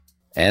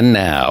And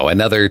now,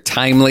 another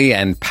timely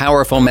and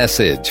powerful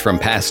message from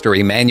Pastor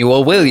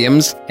Emmanuel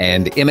Williams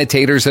and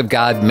Imitators of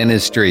God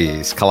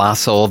Ministries,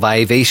 Colossal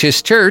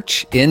Vivacious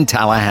Church in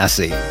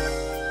Tallahassee.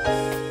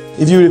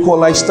 If you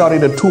recall, I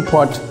started a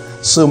two-part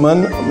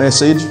sermon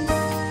message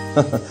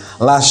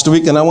last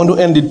week, and I want to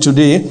end it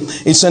today.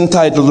 It's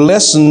entitled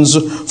Lessons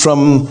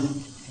from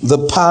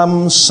the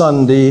Palm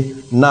Sunday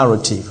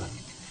Narrative.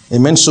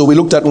 Amen. So we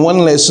looked at one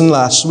lesson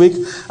last week.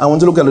 I want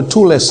to look at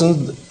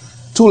the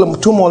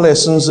two more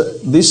lessons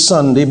this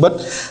Sunday,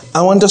 but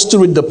I want us to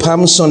read the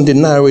Palm Sunday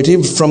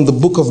narrative from the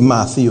book of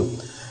Matthew.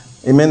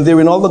 Amen. They're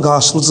in all the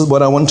Gospels,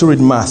 but I want to read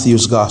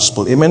Matthew's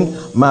Gospel. Amen.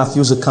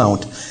 Matthew's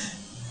account.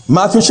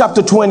 Matthew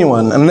chapter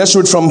 21, and let's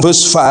read from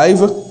verse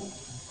 5.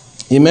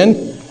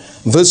 Amen.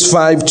 Verse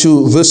 5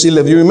 to verse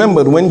 11. You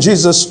remember when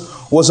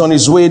Jesus was on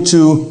his way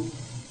to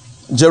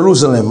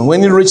Jerusalem,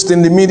 when he reached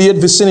in the immediate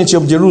vicinity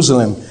of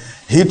Jerusalem,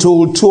 he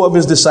told two of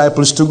his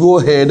disciples to go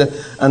ahead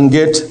and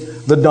get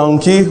the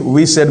donkey.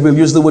 We said we'll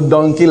use the word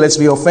donkey. Let's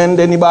be offend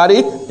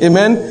anybody.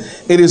 Amen.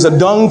 It is a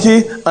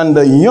donkey and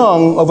the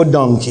young of a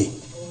donkey.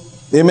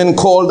 Amen.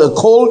 Called a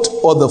colt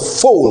or the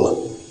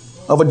foal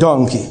of a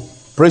donkey.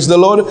 Praise the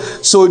Lord.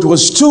 So it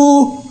was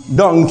two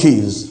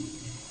donkeys.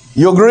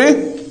 You agree?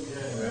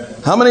 Amen.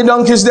 How many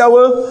donkeys there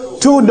were?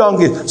 Two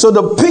donkeys. So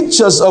the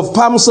pictures of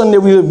Palm Sunday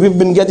we've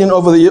been getting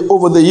over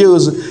the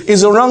years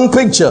is a wrong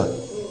picture.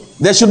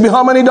 There should be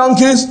how many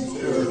donkeys?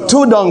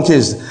 Two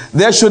donkeys.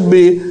 There should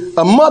be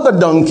a mother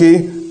donkey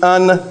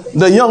and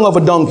the young of a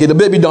donkey, the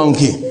baby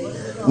donkey.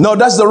 No,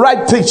 that's the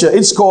right picture.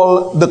 It's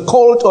called the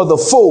colt or the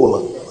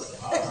foal.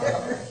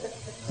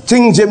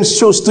 King James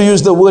chose to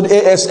use the word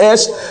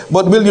ASS,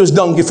 but we'll use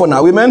donkey for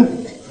now.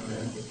 Amen?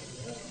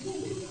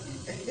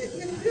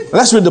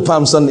 Let's read the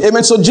Palm Sunday.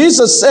 Amen. So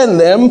Jesus sent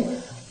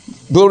them.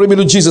 Glory be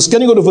to Jesus.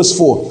 Can you go to verse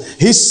 4?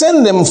 He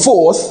sent them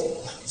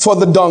forth for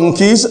the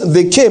donkeys.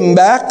 They came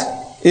back.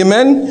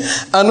 Amen.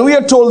 And we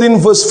are told in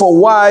verse 4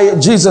 why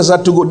Jesus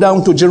had to go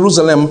down to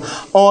Jerusalem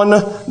on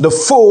the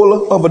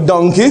foal of a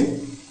donkey.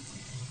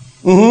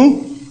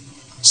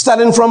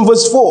 Starting from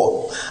verse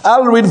 4.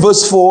 I'll read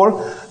verse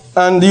 4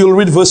 and you'll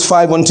read verse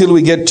 5 until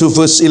we get to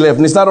verse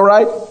 11. Is that all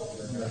right?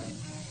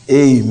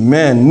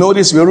 Amen.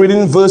 Notice we're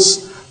reading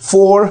verse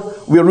 4.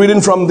 We're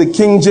reading from the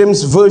King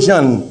James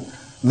Version,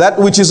 that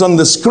which is on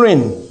the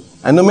screen.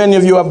 I know many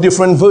of you have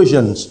different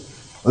versions.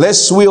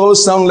 Lest we all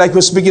sound like we're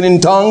speaking in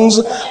tongues,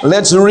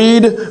 let's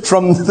read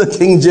from the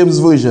King James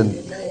Version.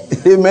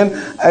 Amen.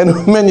 I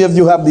know many of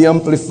you have the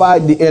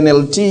Amplified, the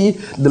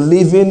NLT, the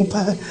Living.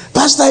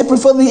 Pastor, I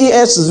prefer the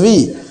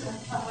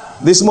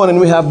ESV. This morning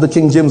we have the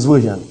King James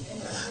Version.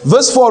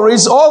 Verse 4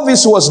 reads, all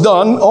this was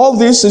done, all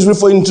this is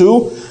referring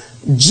to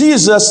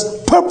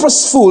Jesus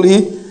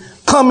purposefully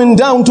coming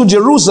down to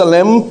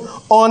Jerusalem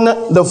on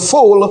the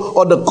foal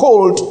or the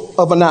colt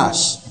of an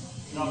ass.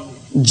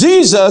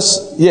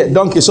 Jesus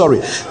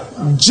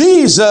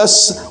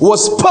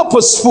was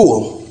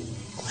purposeful.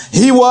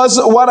 He was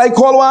what I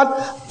call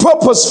what?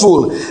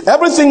 Purposeful.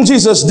 Everything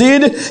Jesus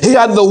did, he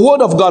had the word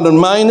of God in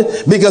mind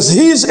because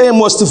his aim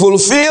was to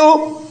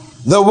fulfill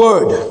the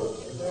word.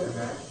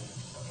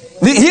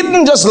 He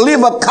didn't just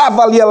live a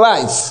cavalier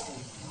life.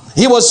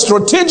 He was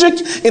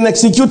strategic in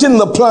executing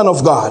the plan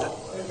of God.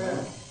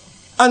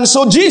 And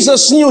so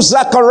Jesus knew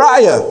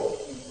Zechariah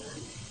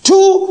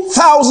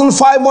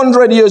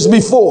 2,500 years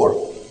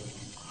before.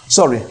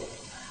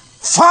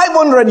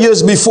 500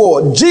 years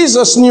before,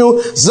 Jesus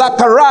knew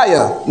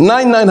Zechariah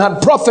 9:9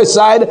 had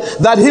prophesied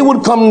that he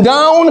would come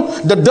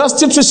down the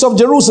dusty streets of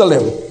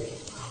Jerusalem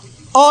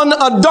on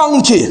a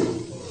donkey.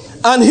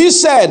 And he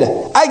said,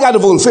 I got to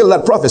fulfill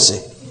that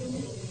prophecy.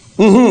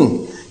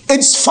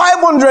 It's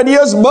 500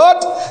 years,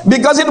 but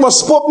because it was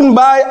spoken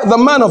by the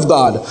man of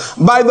God,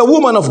 by the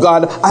woman of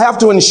God, I have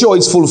to ensure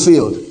it's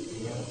fulfilled.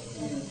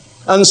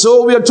 And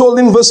so we are told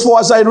in verse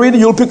 4, as I read,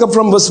 you'll pick up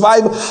from verse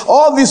 5,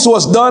 all this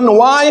was done,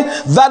 why?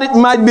 That it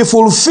might be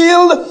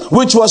fulfilled,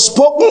 which was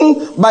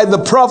spoken by the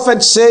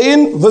prophet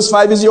saying, verse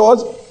 5 is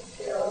yours.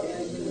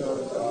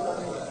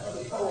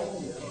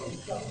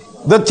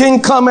 The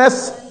king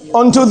cometh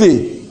unto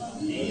thee.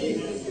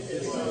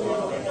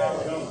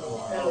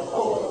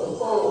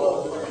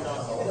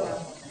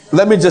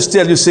 Let me just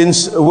tell you,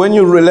 since when we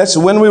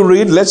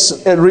read,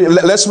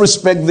 let's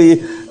respect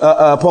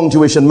the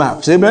punctuation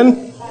marks.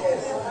 Amen.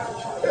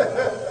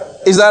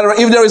 Is that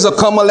if there is a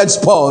comma, let's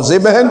pause.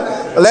 Amen.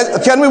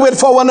 Can we wait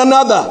for one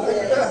another?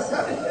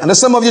 And there's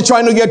some of you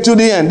trying to get to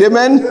the end.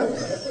 Amen.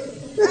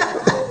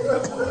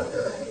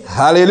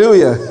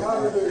 Hallelujah.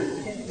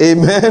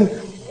 Amen.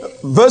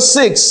 Verse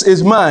 6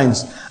 is mine.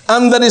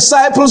 And the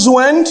disciples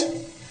went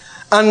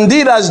and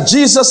did as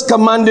Jesus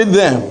commanded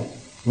them.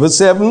 Verse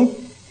 7.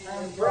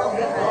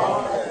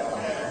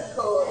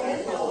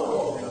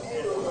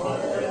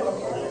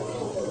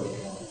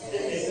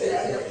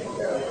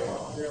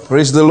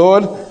 Praise the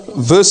Lord.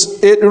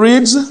 Verse 8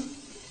 reads,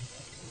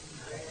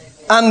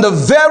 and a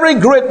very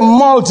great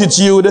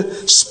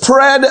multitude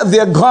spread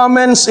their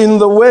garments in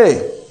the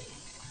way.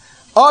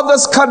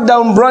 Others cut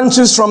down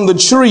branches from the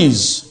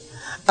trees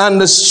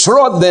and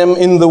strewed them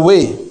in the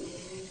way.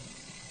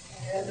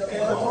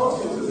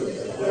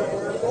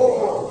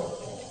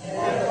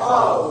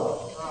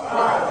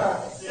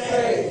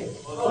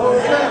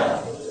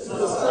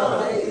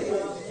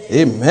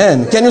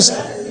 Amen. Can you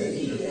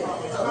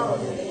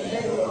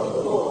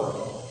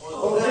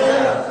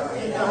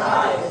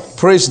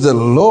praise the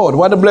Lord?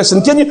 What a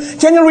blessing. Can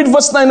you read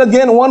verse 9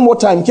 again one more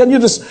time? Can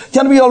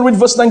we all read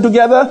verse 9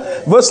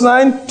 together? Verse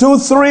 9, 2,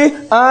 3,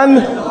 and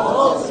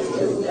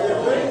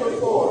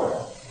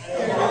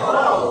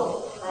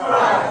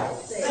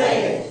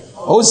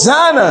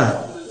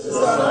Hosanna.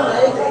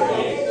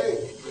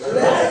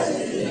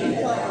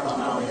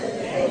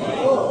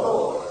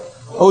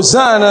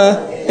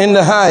 Hosanna in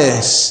the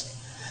highest.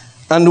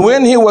 And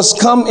when he was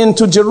come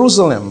into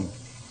Jerusalem,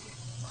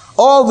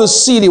 all the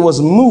city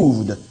was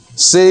moved,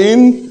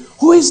 saying,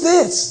 who is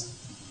this?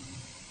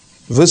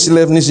 Verse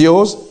 11 is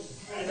yours.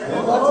 And the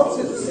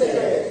multitude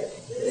said,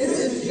 this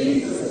is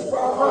Jesus, the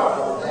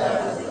prophet of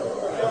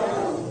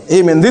Nazareth.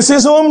 Amen. This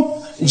is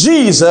whom?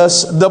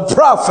 Jesus, the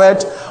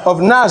prophet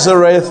of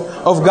Nazareth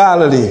of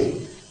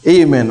Galilee.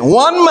 Amen.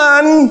 One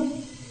man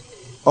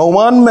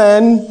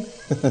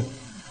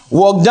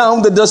walked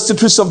down the dusty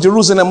streets of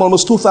Jerusalem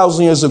almost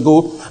 2,000 years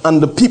ago,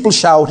 and the people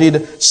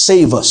shouted,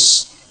 save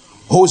us.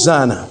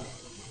 Hosanna.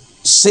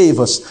 Save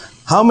us.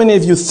 How many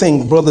of you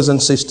think, brothers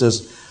and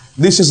sisters,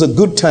 this is a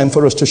good time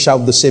for us to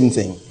shout the same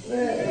thing?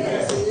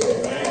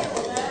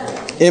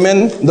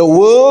 Amen. The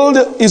world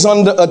is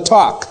under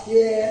attack.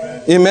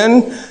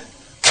 Amen.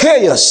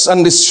 Chaos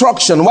and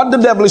destruction. What the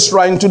devil is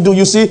trying to do,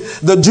 you see,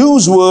 the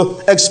Jews were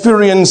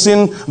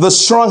experiencing the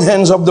strong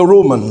hands of the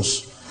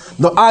Romans,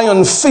 the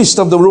iron fist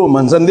of the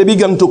Romans, and they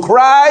began to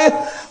cry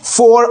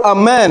for a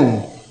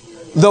man.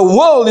 The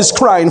world is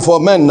crying for a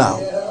man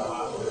now.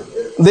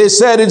 They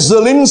said it's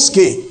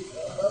Zelensky.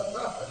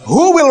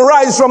 Who will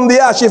rise from the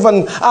ashes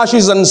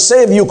and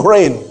save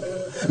Ukraine?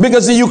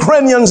 Because the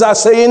Ukrainians are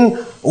saying,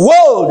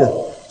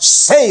 world,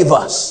 save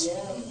us.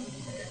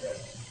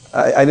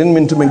 I didn't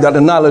mean to make that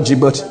analogy,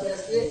 but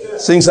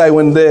since I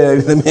went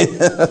there,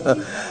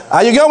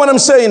 are you getting what I'm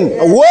saying?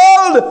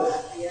 World,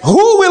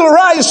 who will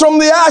rise from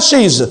the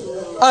ashes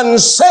and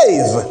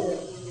save?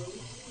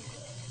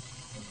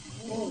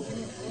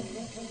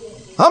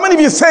 How many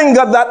of you thank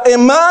God that a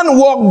man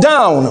walked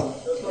down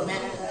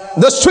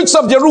the streets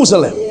of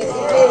Jerusalem?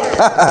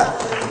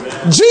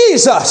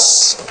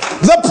 Jesus,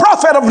 the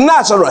prophet of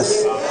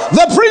Nazareth,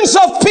 the Prince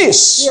of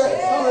Peace,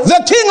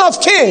 the King of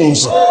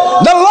Kings,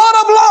 the Lord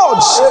of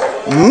Lords,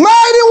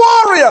 mighty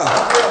warrior,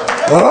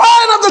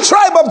 Lion of the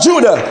tribe of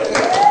Judah.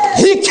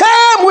 He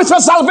came with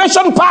a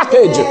salvation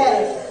package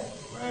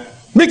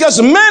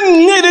because men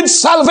needed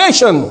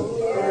salvation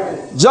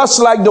just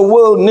like the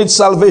world needs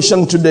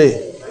salvation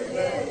today.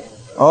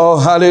 Oh,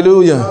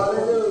 hallelujah.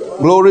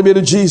 Glory be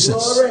to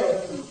Jesus.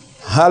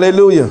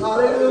 Hallelujah.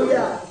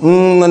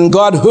 And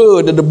God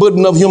heard the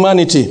burden of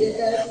humanity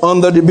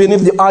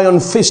beneath the iron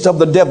fist of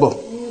the devil.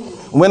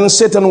 When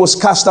Satan was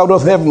cast out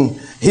of heaven,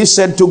 he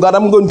said to God,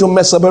 I'm going to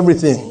mess up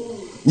everything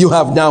you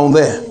have down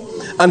there.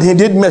 And he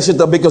did mess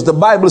it up, because the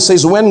Bible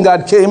says when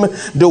God came,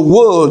 the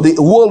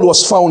world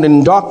was found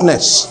in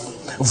darkness,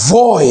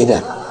 void,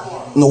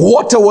 and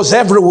water was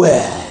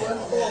everywhere.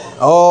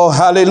 Oh,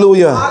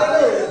 hallelujah.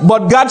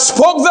 But God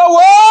spoke the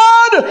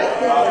word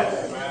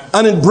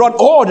and it brought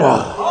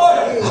order.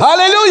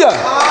 Hallelujah.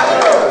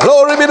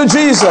 Glory be to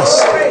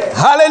Jesus.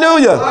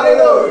 Hallelujah.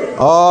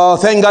 Oh,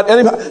 thank God.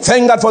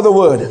 Thank God for the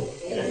word.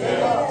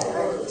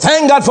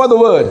 Thank God for the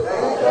word.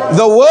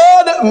 The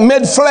word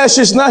made flesh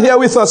is not here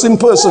with us in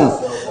person.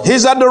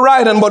 He's at the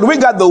right hand, but we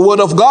got the word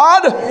of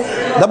God.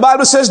 The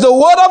Bible says the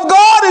word of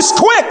God is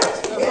quick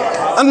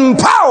and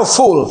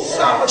powerful,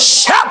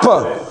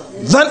 sharper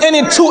than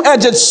any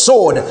two-edged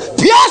sword,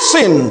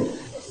 piercing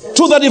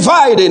to the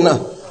dividing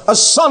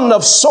asunder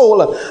of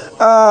soul.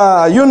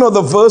 You know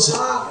the verse,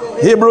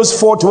 Hebrews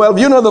 4:12.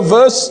 You know the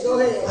verse.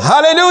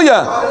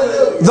 Hallelujah.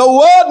 The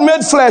word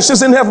made flesh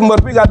is in heaven,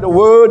 but we got the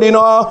word in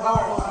our.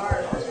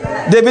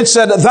 David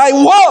said, thy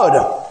word,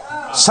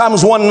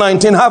 Psalms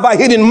 119, have I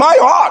hid in my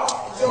heart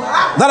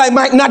that I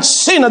might not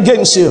sin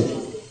against you.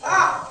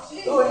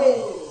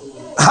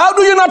 How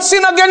do you not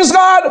sin against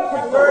God?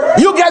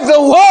 You get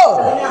the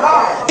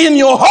word in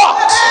your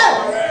heart.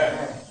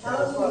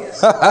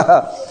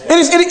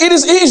 It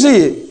is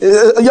easy.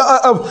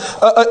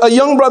 A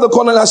young brother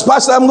called and asked,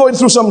 Pastor, I'm going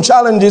through some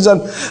challenges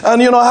and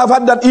I've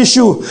had that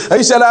issue.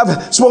 He said,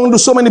 I've spoken to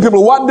so many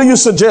people. What do you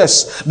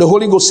suggest? The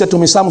Holy Ghost said to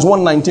me, Psalms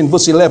 119,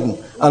 verse 11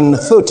 and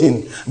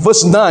 13,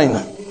 verse 9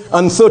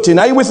 and 13.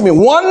 Are you with me?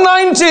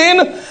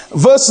 119,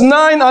 verse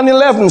 9 and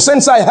 11.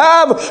 Since I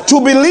have to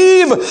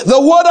believe the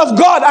word of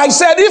God, I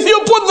said, if you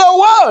put the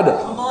word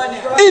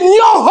in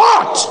your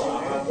heart,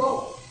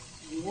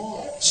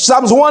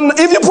 Psalms 1,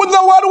 if you put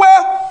the word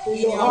where?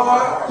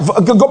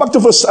 Go back to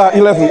verse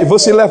 11.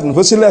 Verse 11.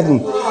 Verse 11.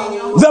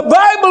 The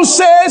Bible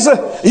says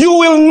you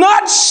will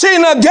not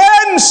sin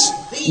against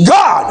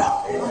God.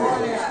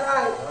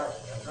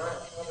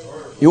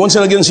 You won't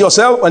sin against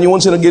yourself and you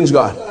won't sin against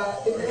God.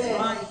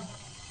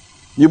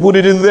 You put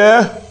it in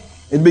there,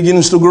 it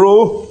begins to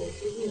grow.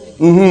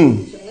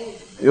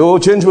 Your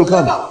change will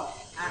come.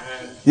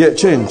 Yeah,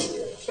 change.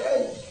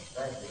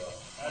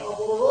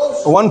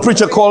 One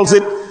preacher calls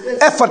it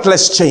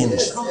effortless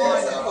change.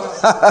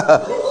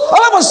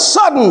 All of a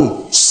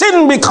sudden,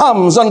 sin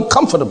becomes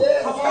uncomfortable.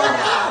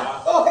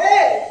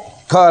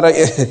 God, I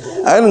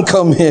didn't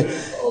come here.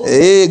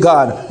 Hey,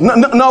 God.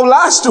 Now,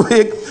 last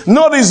week,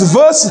 notice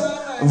verse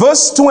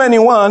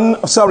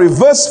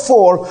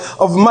 4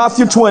 of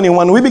Matthew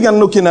 21. We began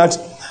looking at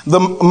the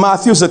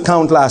Matthew's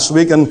account last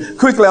week, and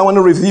quickly I want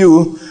to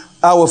review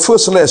our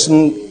first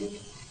lesson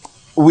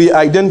we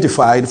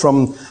identified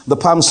from the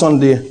Palm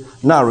Sunday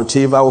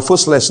narrative. Our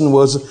first lesson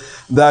was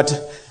that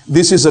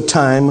this is a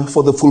time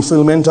for the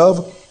fulfillment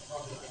of.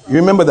 You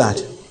remember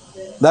that?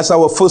 That's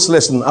our first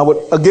lesson.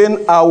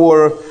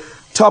 Our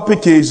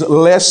topic is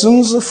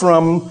lessons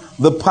from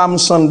the Palm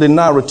Sunday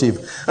narrative.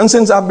 And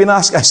since I've been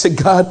asked, I said,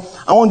 God,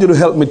 I want you to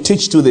help me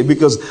teach today,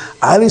 because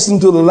I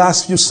listened to the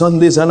last few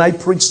Sundays and I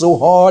preached so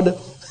hard.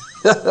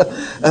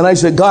 And I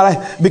said, God,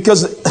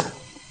 because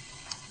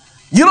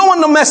you don't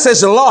want the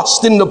message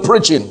lost in the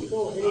preaching.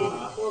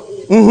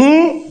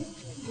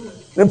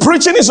 The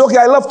preaching is okay.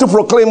 I love to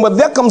proclaim, but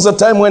there comes a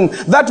time when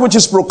that which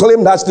is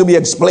proclaimed has to be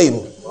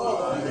explained.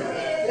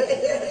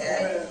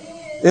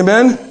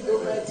 Amen.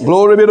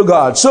 Glory be to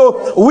God.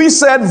 So we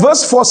said,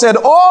 verse 4 said,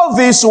 all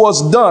this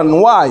was done.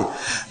 Why?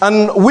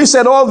 And we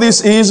said all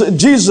this is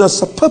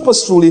Jesus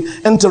purposefully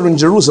entering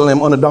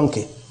Jerusalem on a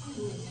donkey.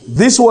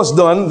 This was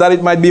done that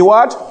it might be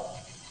what?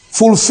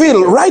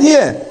 Fulfilled right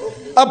here.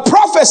 A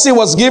prophecy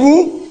was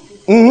given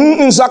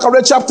in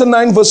Zechariah chapter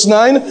 9 verse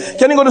 9.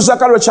 Can you go to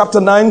Zechariah chapter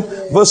 9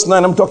 verse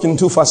 9? I'm talking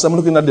too fast. I'm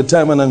looking at the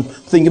time and I'm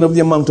thinking of the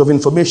amount of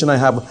information I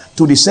have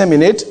to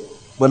disseminate.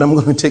 But I'm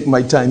going to take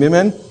my time.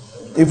 Amen.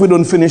 If we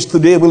don't finish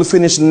today, we'll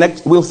finish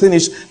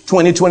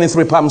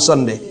 2023 Palm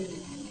Sunday.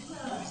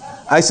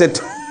 I said,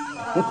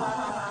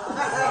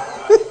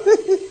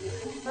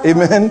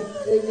 Amen.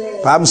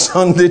 Palm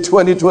Sunday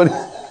 2020.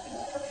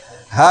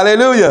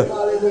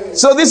 Hallelujah.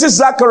 So this is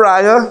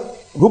Zechariah,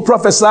 who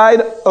prophesied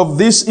of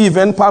this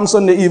event, Palm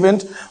Sunday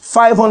event,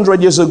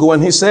 500 years ago.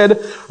 And he said,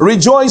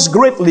 rejoice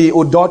greatly,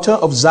 O daughter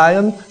of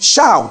Zion.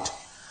 Shout.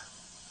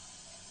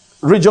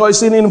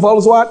 Rejoicing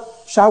involves what?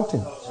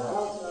 Shouting.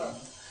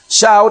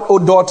 Shout, O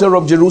daughter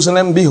of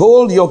Jerusalem,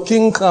 behold, your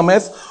king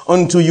cometh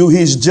unto you.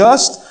 He is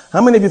just.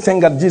 How many of you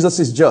think that Jesus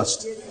is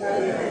just?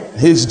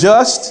 He's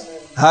just.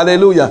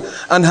 Hallelujah.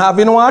 And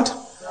having what?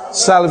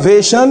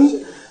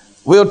 Salvation.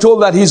 We are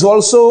told that he's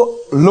also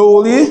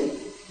lowly.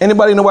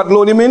 Anybody know what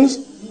lowly means?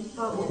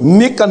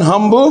 Meek and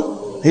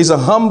humble. He's a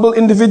humble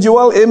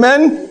individual.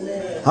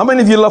 Amen. How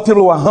many of you love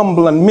people who are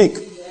humble and meek?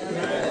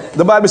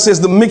 The Bible says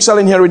the meek shall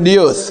inherit the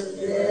earth.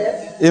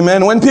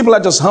 Amen. When people are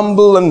just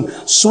humble and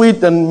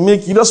sweet and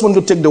meek, you just want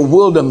to take the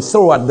world and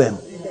throw at them.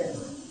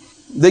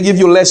 They give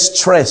you less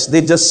stress. They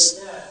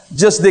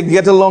they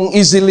get along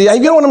easily. You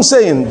know what I'm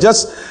saying?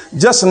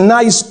 Just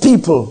nice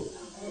people.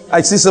 I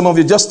see some of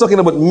you just talking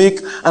about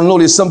meek and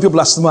lowly. Some people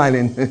are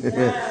smiling.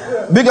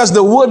 Because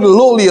the word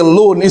lowly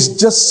alone is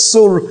just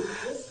so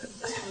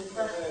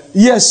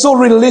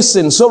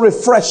releasing, so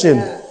refreshing.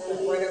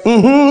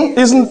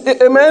 Isn't it?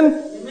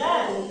 Amen?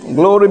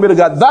 Glory be to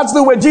God. That's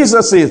the way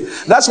Jesus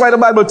is. That's why the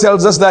Bible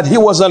tells us that he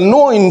was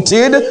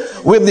anointed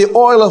with the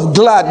oil of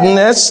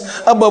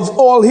gladness above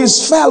all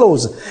his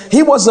fellows.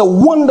 He was a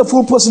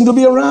wonderful person to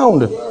be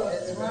around.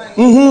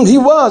 He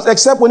was,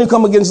 except when you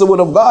come against the word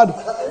of God.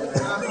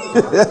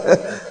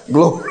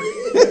 Glory.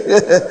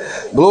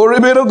 Glory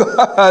be to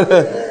God.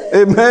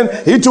 Amen.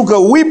 He took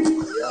a whip.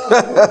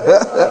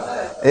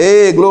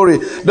 Hey, glory.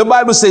 The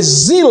Bible says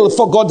zeal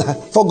for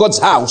God's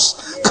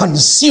house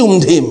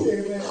consumed him.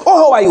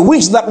 Oh, I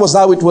wish that was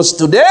how it was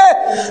today.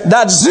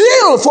 That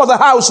zeal for the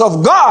house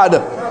of God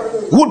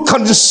would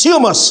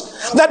consume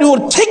us. That we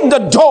would take the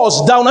doors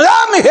down. And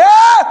I'm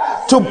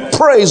here to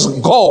praise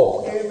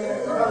God.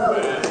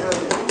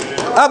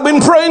 I've been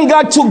praying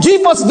God to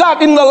give us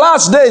that in the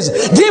last days.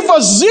 Give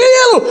us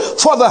zeal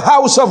for the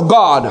house of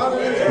God.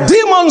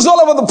 Demons all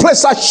over the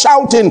place are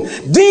shouting,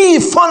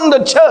 defund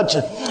the church.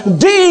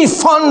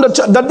 Defund the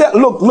church.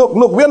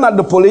 Look, we're not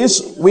the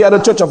police. We are the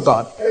church of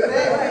God.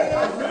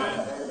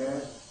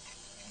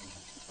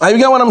 You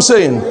get what I'm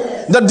saying?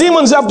 The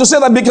demons have to say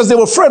that because they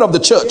were afraid of the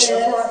church.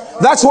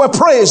 That's where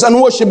praise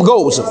and worship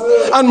goes.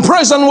 And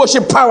praise and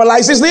worship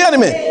paralyzes the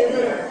enemy.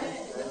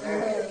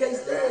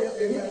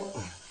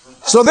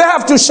 So they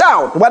have to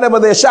shout whatever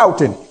they're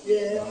shouting.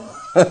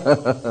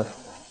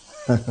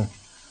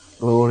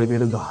 Glory be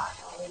to God.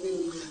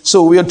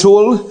 So we are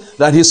told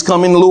that he's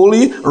coming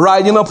lowly,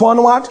 riding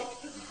upon what?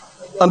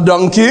 A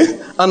donkey,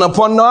 and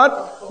upon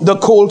what? The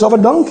colt of a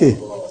donkey.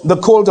 The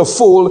colt of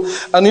foal,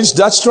 and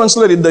that's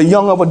translated the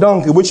young of a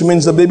donkey, which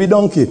means the baby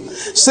donkey.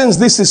 Since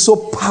this is so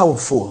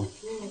powerful,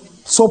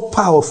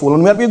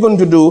 and what we're going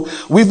to do,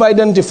 we've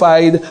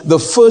identified the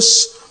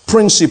first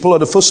principle or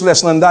the first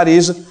lesson, and that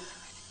is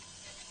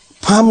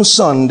Palm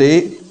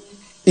Sunday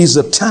is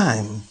a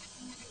time,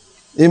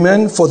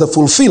 amen, for the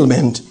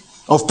fulfillment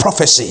of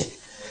prophecy.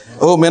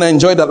 Oh man, I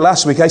enjoyed that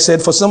last week. I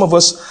said for some of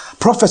us,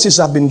 prophecies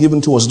have been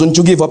given to us. Don't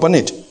you give up on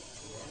it.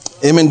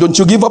 Amen. Don't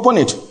you give up on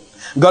it.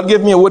 God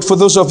gave me a word for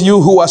those of you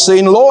who are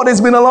saying, Lord,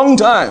 it's been a long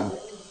time.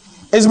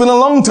 It's been a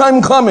long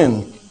time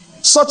coming.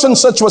 Such and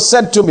such was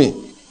said to me.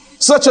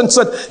 Such and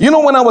such. You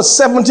know, when I was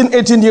 17,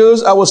 18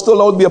 years, I was told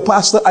I would be a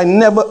pastor. I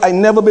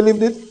never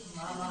believed it.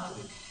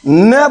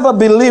 Never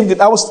believed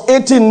it. I was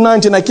 18,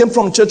 19. I came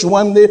from church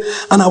one day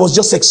and I was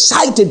just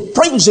excited,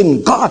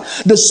 praising God.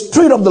 The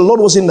Spirit of the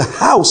Lord was in the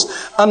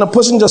house. And a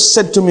person just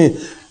said to me,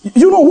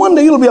 you know, one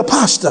day you'll be a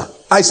pastor.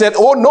 I said,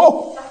 oh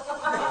no.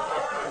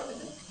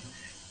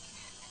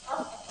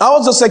 I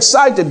was just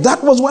excited.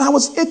 That was when I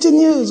was 18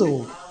 years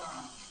old.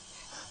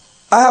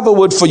 I have a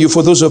word for you,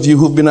 for those of you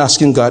who've been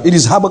asking God. It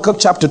is Habakkuk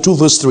chapter 2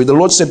 verse 3. The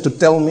Lord said to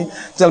tell me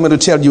to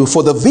tell you,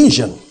 for the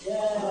vision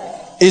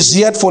is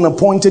yet for an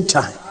appointed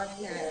time.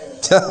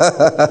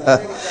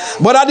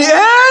 But at the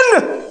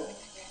end,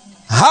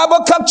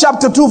 Habakkuk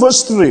chapter 2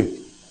 verse 3.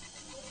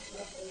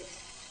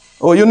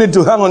 Oh, you need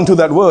to hang on to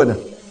that word.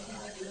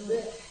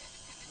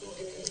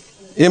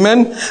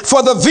 Amen.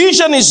 For the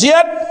vision is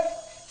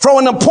yet for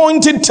an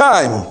appointed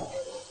time.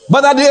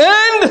 But at the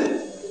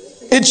end,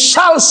 it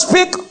shall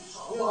speak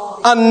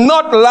and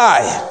not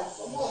lie.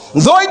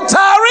 Though it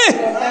tarry,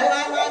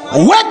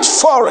 wait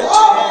for it,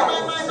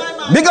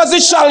 because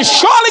it shall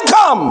surely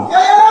come.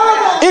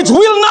 It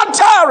will not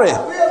tarry.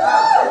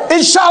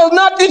 It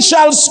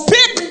shall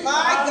speak.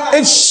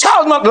 It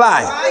shall not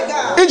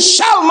lie. It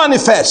shall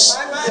manifest.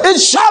 It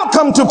shall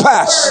come to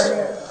pass.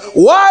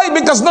 Why?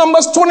 Because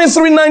Numbers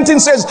 23:19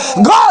 says,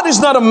 God is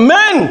not a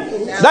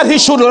man that he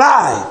should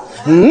lie,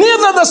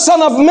 neither the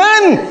Son of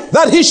Man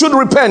that he should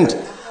repent.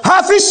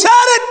 Hath he said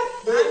it?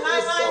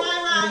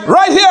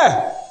 Right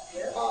here.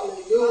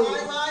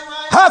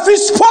 Hath he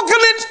spoken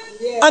it?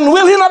 And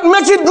will he not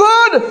make it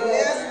good?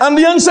 And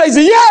the answer is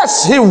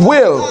yes, he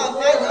will.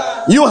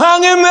 You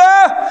hang in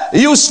there,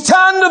 you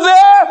stand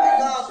there,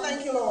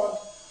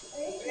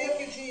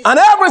 and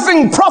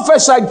everything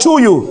prophesied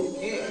to you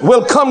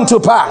will come to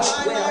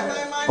pass.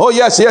 Oh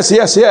yes, yes,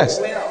 yes, yes.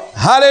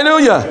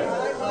 Hallelujah.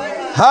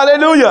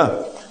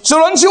 Hallelujah. So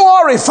don't you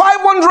worry.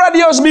 500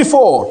 years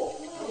before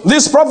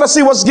this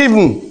prophecy was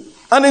given,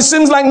 and it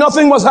seems like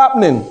nothing was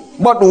happening.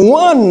 But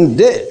one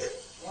day,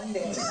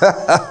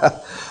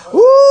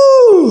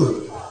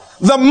 woo,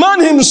 the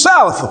man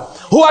himself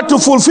who had to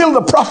fulfill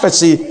the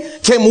prophecy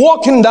came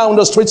walking down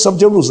the streets of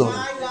Jerusalem.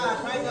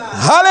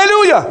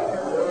 Hallelujah.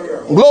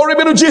 Glory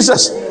be to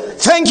Jesus.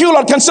 Thank you,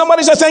 Lord. Can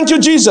somebody say thank you,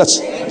 Jesus?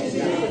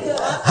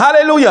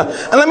 Hallelujah.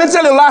 And let me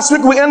tell you, last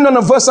week we ended on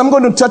a verse. I'm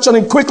going to touch on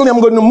it quickly. I'm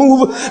going to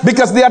move,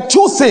 because there are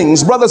two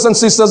things, brothers and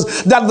sisters,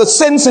 that the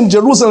saints in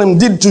Jerusalem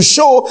did to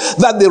show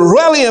that they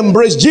really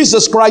embraced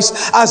Jesus Christ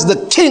as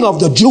the King of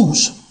the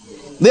Jews.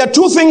 There are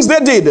two things they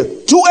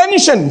did, two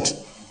ancient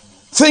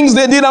things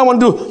they did. I want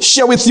to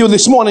share with you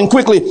this morning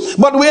quickly.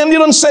 But we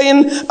ended on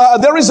saying,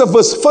 there is a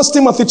verse, 1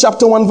 Timothy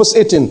chapter 1 verse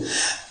 18.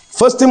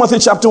 1 Timothy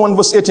chapter 1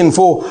 verse 18,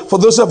 for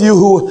those of you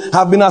who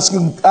have been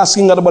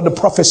asking God about the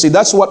prophecy,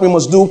 that's what we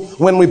must do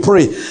when we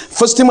pray.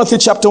 1 Timothy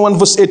chapter 1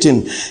 verse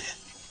 18.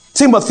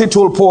 Timothy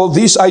told Paul,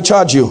 this I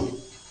charge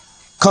you,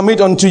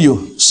 commit unto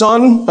you,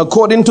 son,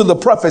 according to the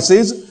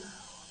prophecies.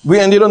 We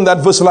ended on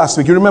that verse last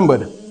week, you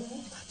remembered?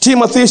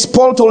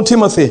 Paul told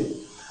Timothy,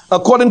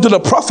 according to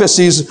the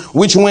prophecies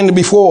which went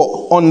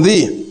before on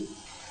thee,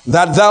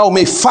 that thou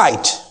may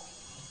fight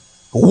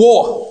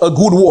war, a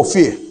good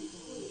warfare.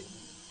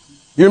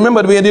 You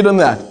remember we did on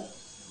that?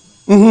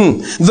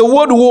 The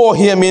word war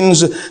here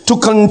means to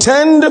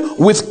contend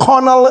with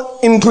carnal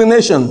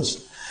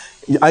inclinations.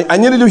 I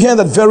needed to hear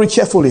that very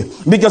carefully,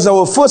 because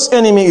our first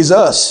enemy is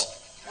us.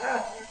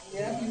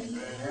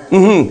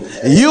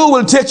 You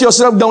will take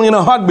yourself down in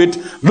a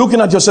heartbeat looking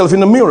at yourself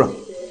in the mirror.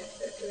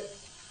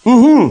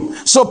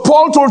 So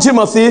Paul told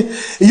Timothy,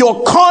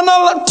 your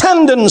carnal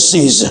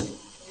tendencies.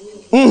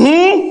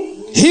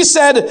 He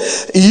said,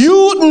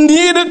 you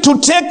need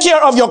to take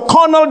care of your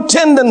carnal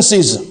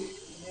tendencies.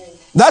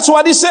 That's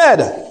what he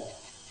said.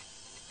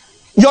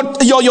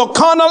 Your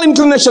carnal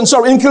inclinations.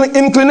 Sorry,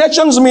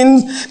 inclinations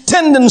means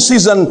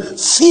tendencies and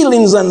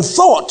feelings and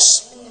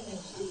thoughts.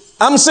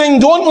 I'm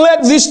saying don't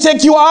let this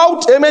take you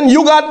out. Amen.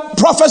 You got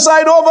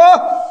prophesied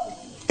over.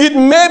 It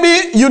may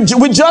be,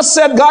 we just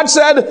said, God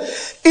said,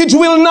 it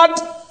will not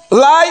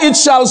lie, it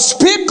shall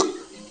speak.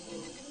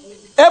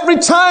 Every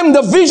time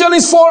the vision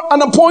is for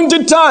an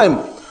appointed time.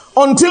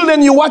 Until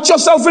then, you watch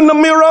yourself in the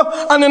mirror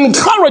and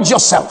encourage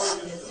yourself.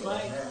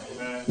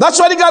 That's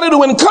what you got to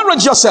do.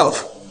 Encourage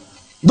yourself.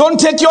 Don't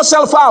take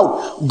yourself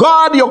out.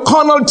 Guard your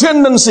carnal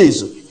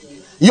tendencies.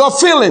 Your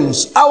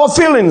feelings, our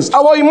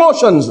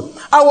emotions,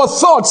 our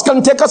thoughts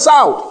can take us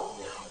out.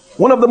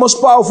 One of the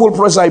most powerful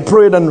prayers I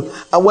prayed, and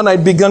when I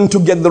began to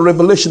get the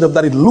revelation of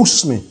that, it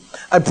loosed me.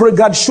 I pray,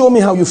 God, show me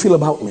how you feel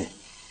about me.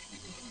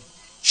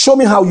 Show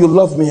me how you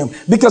love me.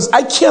 Because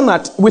I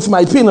cannot, with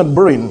my peanut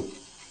brain,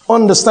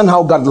 understand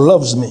how God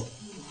loves me.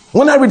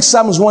 When I read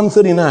Psalms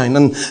 139,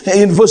 and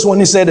in verse 1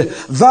 he said,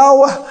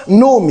 thou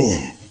know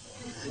me,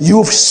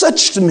 you've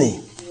searched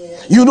me,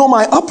 you know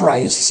my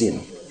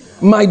uprising,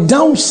 my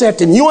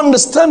downsetting, you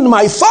understand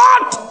my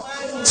thought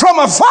from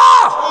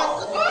afar.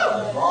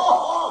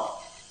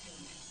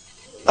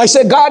 I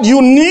said, God,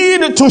 you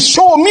need to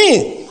show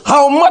me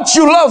how much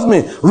you love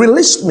me.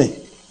 Release me.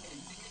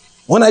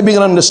 When I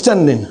began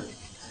understanding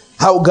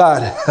how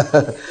God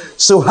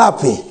so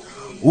happy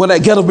when I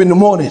get up in the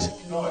morning.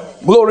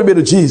 Glory be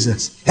to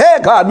Jesus. Hey,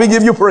 God, we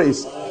give you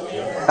praise.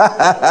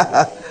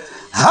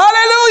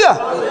 Hallelujah.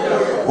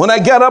 When I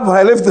get up,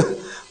 I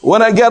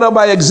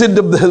exit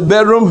the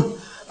bedroom.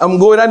 I'm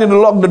going, I need to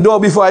lock the door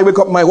before I wake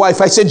up my wife.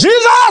 I say,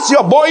 Jesus,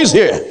 your boy is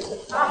here.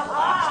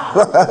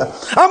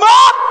 I'm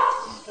up.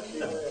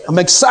 I'm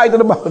excited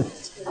about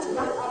it.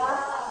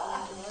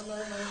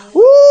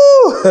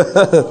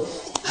 Woo.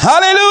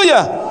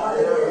 Hallelujah.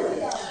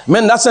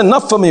 Man, that's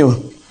enough for me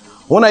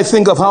when I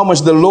think of how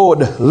much the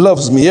Lord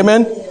loves me.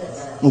 Amen.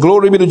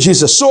 Glory be to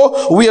Jesus.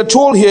 So we are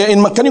told here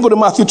can you go to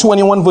Matthew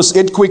 21 verse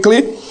 8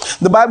 quickly?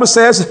 The Bible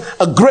says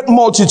a great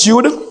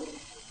multitude,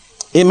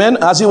 amen,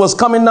 as he was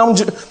coming down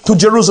to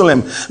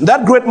Jerusalem.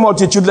 That great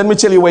multitude, let me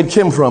tell you where it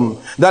came from.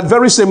 That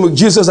very same week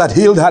Jesus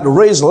had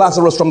raised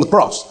Lazarus from the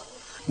cross.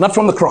 Not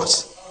from the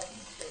cross.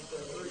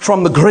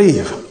 From the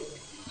grave.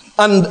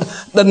 And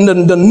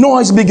the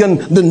noise began.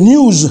 The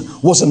news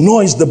was a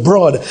noise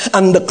abroad.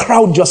 And the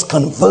crowd just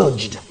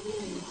converged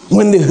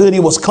when they heard he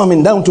was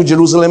coming down to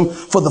Jerusalem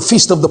for the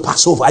feast of the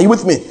Passover. Are you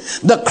with me?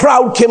 The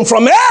crowd came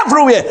from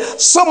everywhere.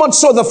 So much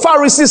so the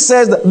Pharisees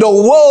said the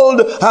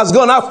world has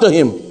gone after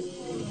him.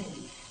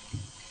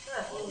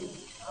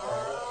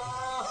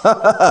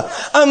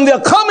 And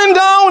they're coming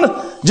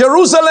down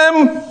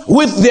Jerusalem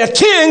with their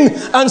king.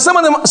 And some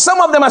of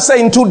them are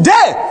saying,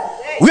 today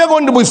we are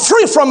going to be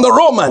free from the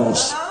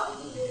Romans.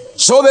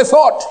 So they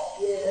thought.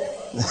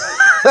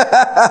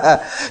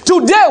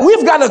 Today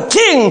we've got a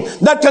king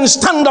that can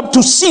stand up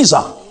to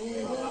Caesar.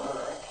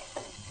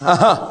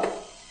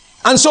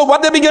 And so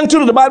what they began to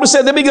do, the Bible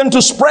said they began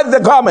to spread their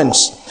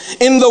garments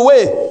in the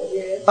way.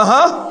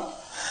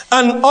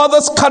 And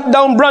others cut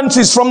down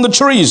branches from the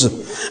trees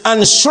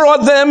and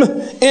strewed them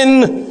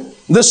in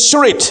the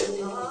street.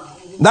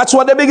 That's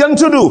what they began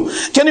to do.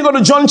 Can you go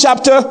to John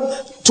chapter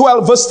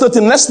 12 verse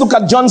 13? Let's look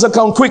at John's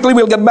account quickly.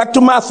 We'll get back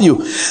to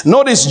Matthew.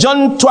 Notice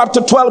John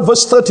chapter 12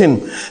 verse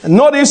 13.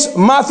 Notice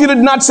Matthew did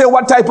not say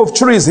what type of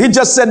trees. He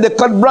just said they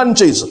cut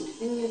branches.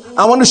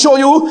 I want to show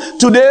you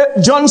today.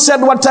 John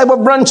said what type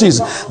of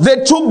branches.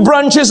 They took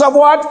branches of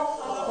what?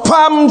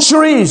 Palm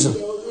trees.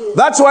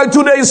 That's why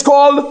today is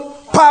called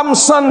Palm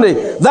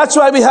Sunday. That's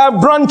why we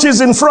have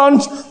branches in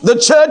front the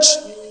church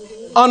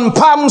on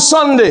Palm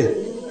Sunday.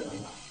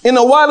 In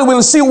a while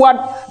we'll see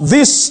what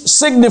this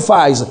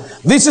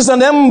signifies. This is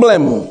an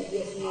emblem.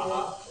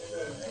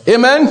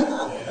 Amen.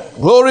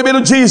 Glory be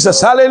to Jesus.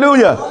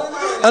 Hallelujah.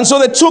 And so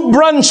they took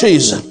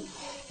branches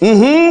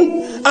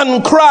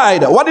and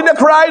cried. What did they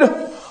cry?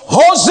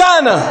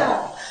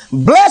 Hosanna.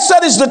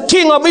 Blessed is the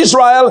King of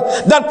Israel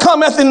that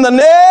cometh in the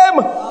name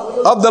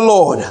of the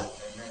Lord.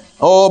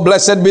 Oh,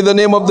 blessed be the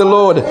name of the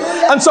Lord.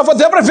 And so for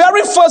the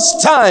very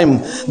first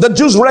time, the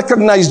Jews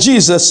recognized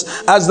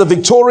Jesus as the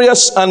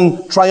victorious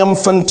and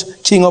triumphant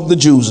King of the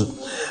Jews.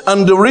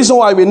 And the reason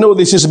why we know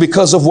this is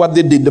because of what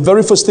they did. The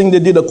very first thing they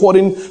did,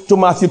 according to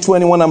Matthew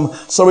 21, I'm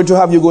sorry to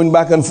have you going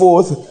back and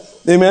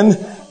forth. Amen.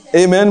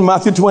 Amen.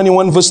 Matthew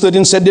 21 verse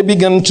 13 said they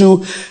began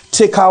to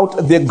take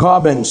out their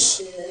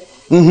garments.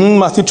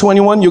 Matthew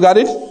 21, you got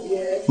it?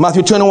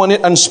 Matthew 21,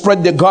 and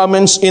spread their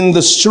garments in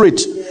the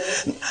street.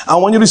 I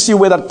want you to see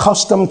where that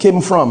custom came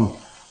from.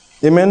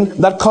 Amen.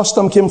 That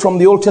custom came from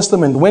the Old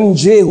Testament. When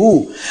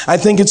Jehu, I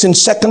think it's in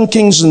 2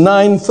 Kings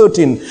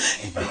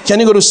 9:13. Can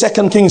you go to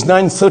 2 Kings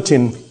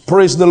 9:13?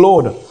 Praise the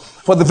Lord.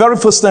 For the very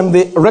first time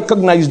they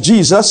recognized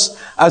Jesus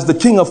as the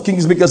King of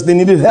Kings because they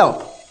needed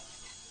help.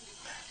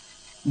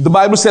 The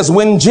Bible says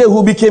when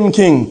Jehu became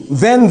king,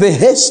 then they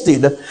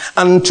hasted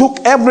and took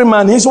every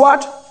man his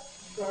what?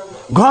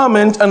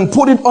 Garment and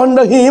put it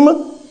under him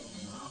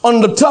on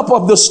the top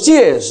of the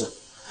stairs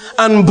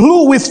and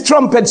blew with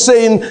trumpets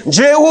saying,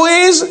 Jehu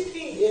is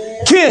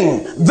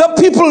king. The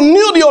people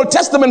knew the Old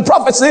Testament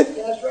prophecy.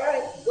 That's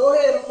right. Go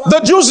ahead. The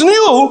Jews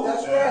knew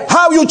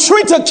how you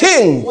treat a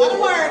king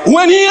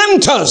when he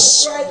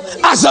enters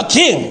as a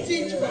king.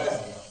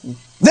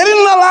 They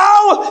didn't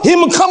allow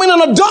him coming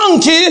on a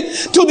donkey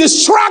to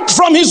distract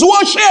from his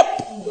worship.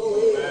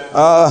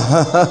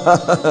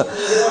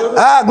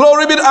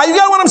 Glory be to God. You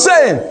get what I'm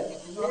saying?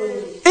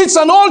 It's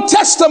an Old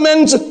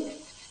Testament,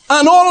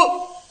 an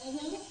old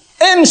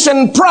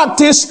ancient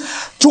practice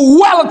to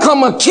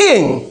welcome a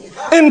king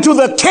into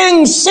the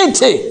king's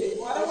city.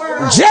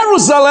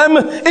 Jerusalem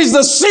is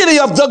the city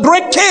of the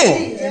great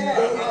king.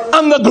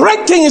 And the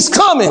great king is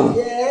coming.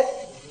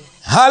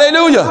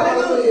 Hallelujah.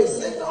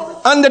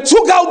 And they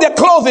took out their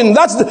clothing.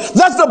 That's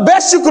the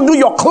best you could do,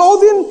 your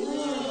clothing.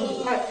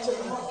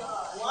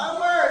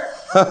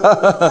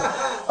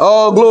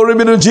 Oh, glory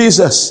be to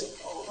Jesus.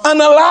 And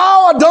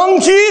allow a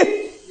donkey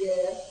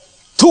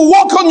to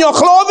walk on your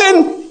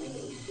clothing.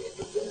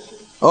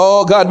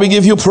 Oh God, we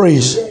give you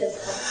praise.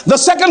 The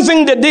second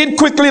thing they did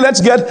quickly,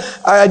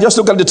 I just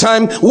look at the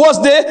time,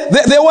 was they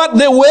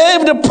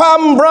waved the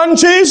palm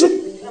branches.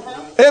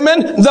 Amen.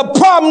 The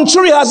palm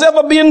tree has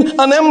ever been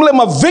an emblem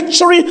of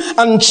victory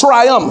and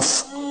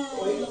triumph.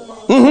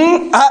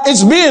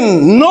 It's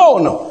been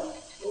known.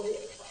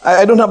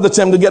 I don't have the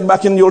time to get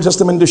back in the Old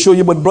Testament to show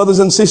you, but brothers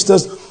and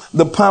sisters,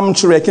 the palm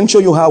tree. I can show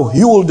you how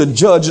Huldah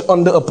judged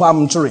under a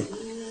palm tree.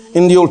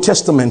 In the Old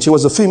Testament, she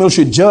was a female.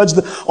 She judged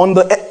on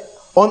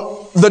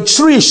the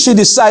tree she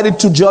decided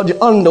to judge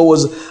under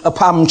was a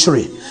palm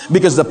tree,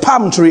 because the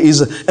palm tree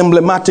is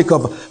emblematic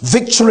of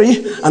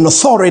victory and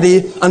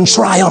authority and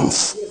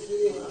triumph.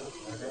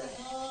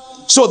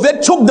 So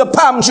they took the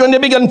palm tree and they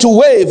began to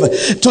wave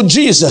to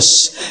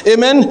Jesus.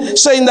 Amen.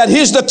 Saying that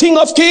he's the King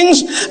of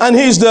Kings and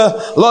he's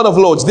the Lord of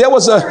Lords. There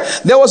was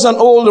an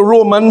old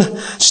Roman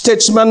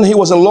statesman. He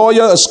was a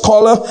lawyer, a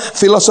scholar,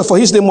 philosopher.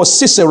 His name was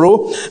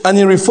Cicero. And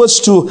he refers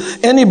to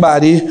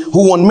anybody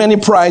who won many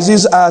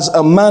prizes as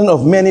a man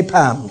of many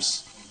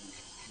palms.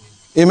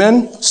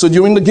 Amen. So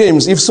during the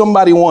games, if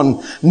somebody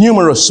won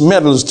numerous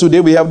medals, today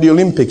we have the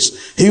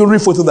Olympics, he will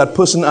refer to that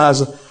person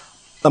as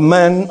a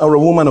man or a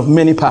woman of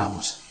many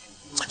palms.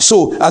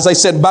 So, as I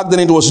said, back then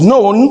it was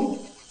known,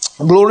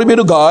 glory be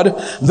to God,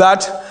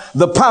 that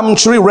the palm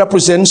tree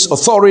represents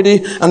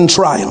authority and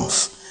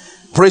triumph.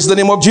 Praise the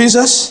name of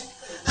Jesus.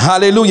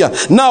 Hallelujah.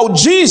 Now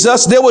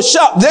Jesus, they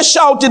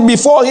shouted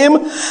before him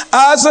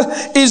as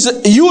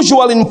is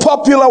usual in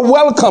popular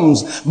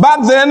welcomes.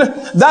 Back then,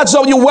 that's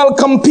how you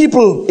welcome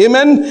people.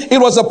 Amen. It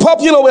was a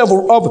popular way of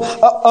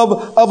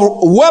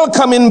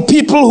welcoming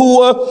people who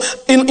were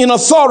in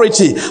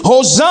authority.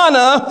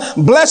 Hosanna,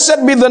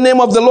 blessed be the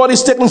name of the Lord,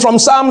 is taken from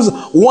Psalms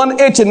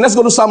 118. Let's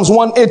go to Psalms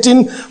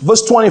 118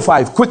 verse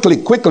 25.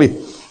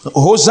 Quickly.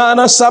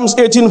 Hosanna, Psalms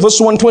 18 verse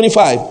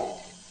 125.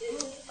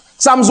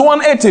 Psalms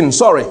 118,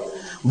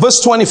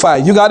 verse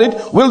 25. You got it?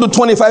 We'll do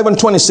 25 and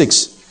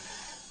 26.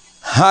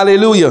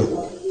 Hallelujah.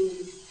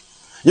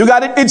 You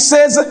got it? It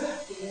says,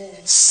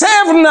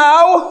 save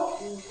now,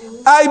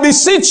 I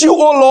beseech you, O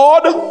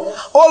Lord.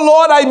 O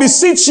Lord, I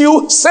beseech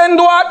you. Send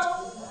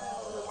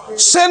what?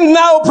 Send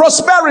now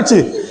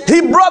prosperity.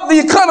 He brought the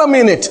economy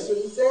in it.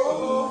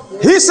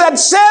 He said,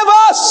 save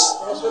us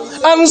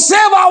and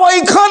save our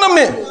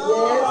economy.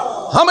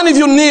 How many of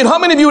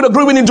you would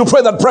agree we need to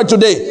pray that prayer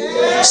today?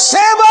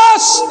 Save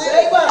us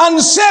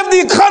and save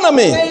the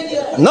economy,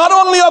 not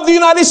only of the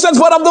United States,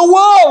 but of the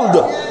world.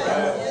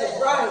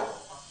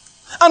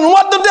 And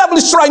what the devil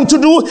is trying to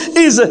do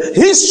is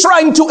he's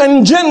trying to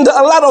engender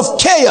a lot of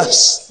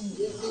chaos.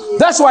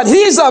 That's what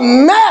he's a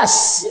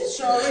mess.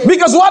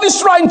 Because what he's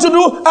trying to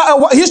do,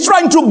 he's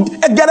trying to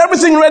get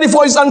everything ready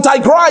for his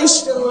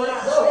Antichrist.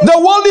 The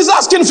world is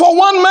asking for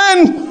one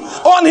man,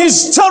 and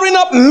he's stirring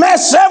up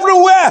mess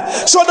everywhere.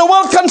 So the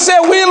world can say,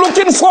 we're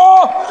looking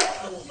for.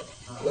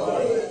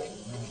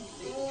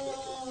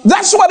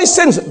 That's what he's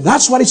saying.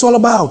 That's what it's all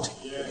about.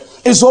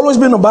 It's always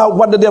been about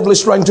what the devil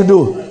is trying to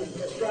do.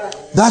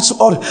 That's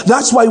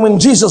why when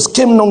Jesus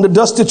came down the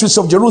dusty streets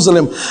of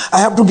Jerusalem, I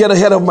have to get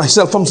ahead of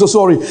myself. I'm so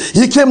sorry.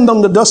 He came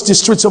down the dusty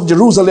streets of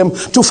Jerusalem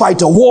to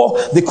fight a war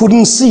they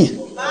couldn't see.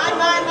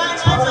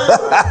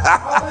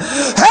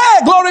 Hey,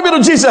 glory be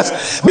to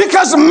Jesus.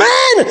 Because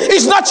man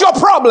is not your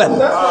problem.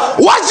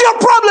 What's your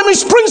problem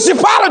is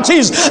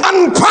principalities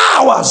and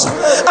powers.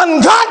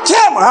 And God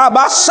came.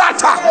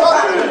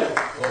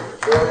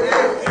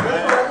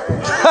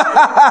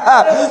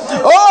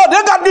 Oh,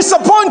 they got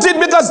disappointed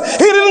because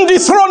he didn't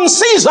dethrone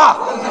Caesar.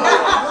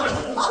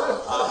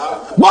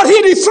 But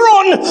he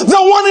dethroned the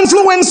one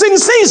influencing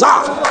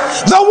Caesar,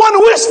 the one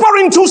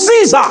whispering to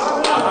Caesar.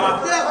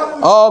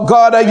 Oh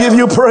God, I give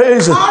you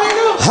praise.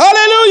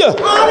 Hallelujah.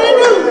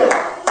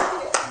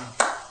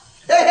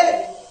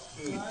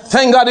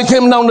 Thank God he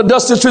came down the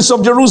dusty streets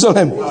of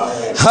Jerusalem.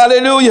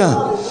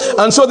 Hallelujah.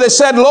 And so they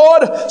said,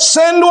 Lord,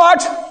 send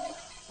what?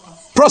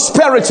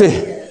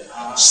 Prosperity.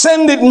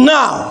 Send it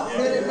now.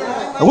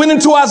 We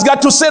need to ask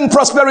God to send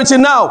prosperity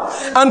now.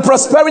 And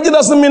prosperity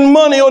doesn't mean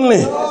money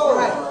only.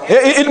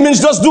 It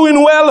means just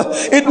doing well.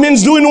 It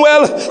means doing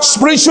well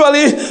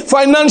spiritually,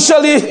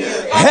 financially,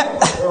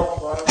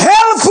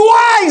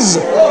 health-wise.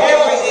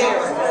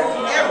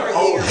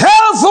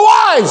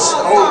 Health-wise.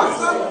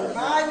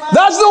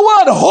 That's the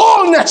word,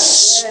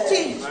 wholeness.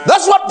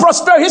 That's what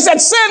prosperity. He said,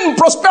 send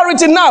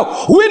prosperity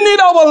now. We need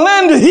our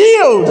land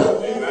healed.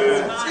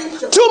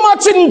 Too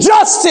much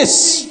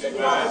injustice.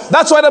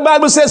 That's why the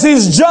Bible says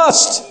he's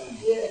just.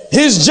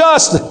 He's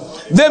just.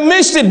 They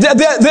missed it.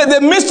 They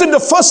missed it the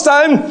first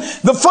time.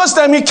 The first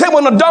time he came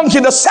on a donkey.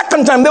 The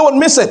second time they would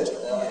miss it.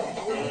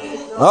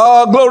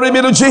 Oh, glory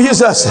be to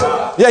Jesus.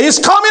 Yeah, he's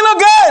coming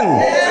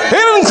again. He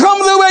didn't come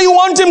the way you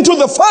want him to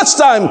the first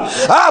time.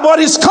 But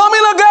he's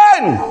coming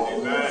again.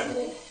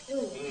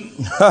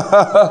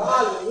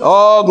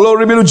 Oh,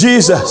 glory be to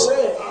Jesus.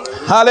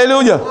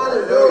 Hallelujah.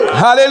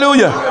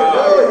 Hallelujah.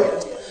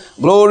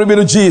 Glory be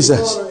to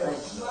Jesus.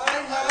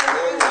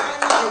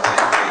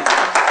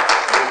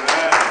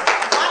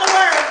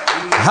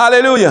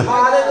 Hallelujah.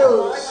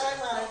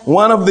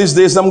 One of these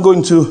days I'm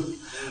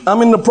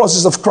in the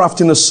process of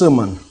crafting a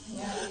sermon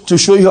to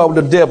show you how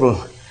the devil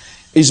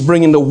is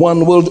bringing the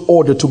one world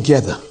order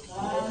together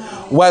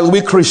while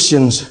we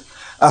Christians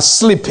are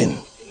sleeping,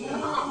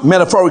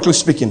 metaphorically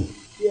speaking.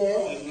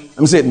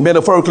 I'm saying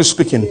metaphorically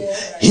speaking.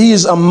 He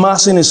is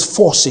amassing his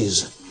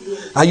forces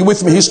Are you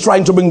with me? He's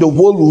trying to bring the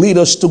world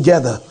leaders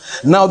together.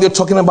 Now they're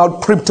talking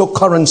about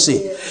cryptocurrency.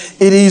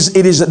 It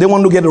is, they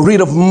want to get rid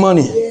of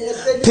money,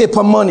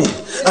 paper money,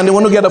 and they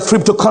want to get a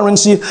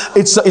cryptocurrency.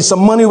 It's a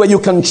money where you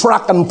can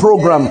track and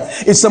program.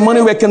 It's a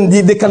money where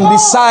they can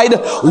decide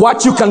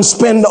what you can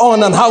spend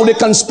on and how they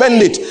can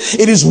spend it.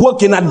 It is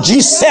working at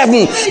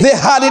G7.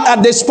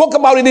 They spoke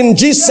about it in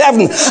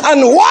G7.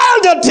 And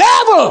while the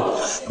devil,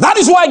 that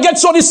is why I get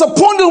so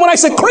disappointed when I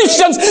say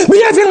Christians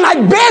behaving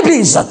like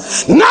babies.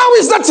 Now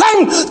is the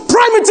time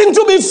prime meeting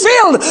to be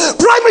filled.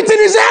 Prime meeting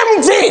is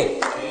empty.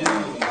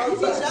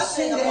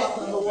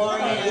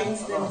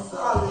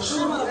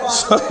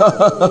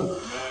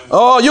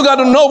 Oh, you got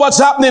to know what's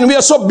happening. We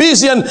are so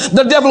busy, and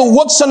the devil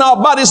works in our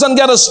bodies and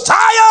get us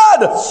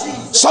tired,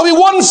 so we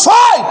won't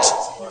fight.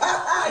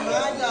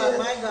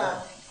 My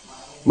God.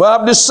 Well,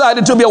 I've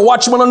decided to be a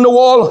watchman on the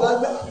wall.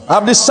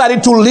 I've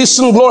decided to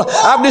listen, Lord.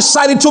 I've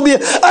decided to be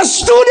a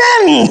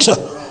student.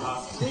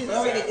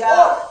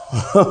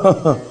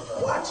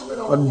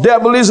 The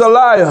devil is a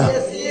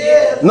liar.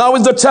 Now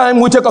is the time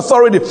we take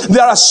authority.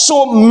 There are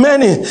so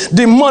many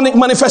demonic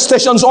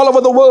manifestations all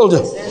over the world.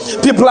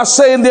 People are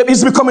saying that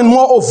it's becoming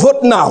more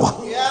overt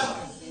now.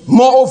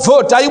 More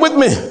overt. Are you with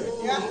me?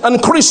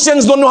 And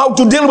Christians don't know how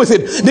to deal with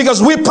it,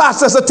 because we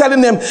pastors are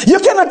telling them, you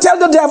cannot tell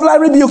the devil, I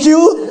rebuke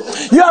you.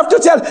 You have to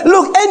tell,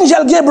 look,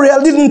 Angel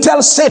Gabriel didn't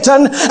tell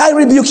Satan, I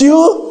rebuke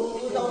you.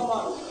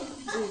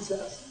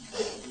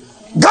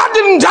 God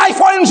didn't die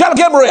for Angel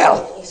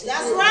Gabriel.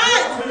 That's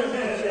right.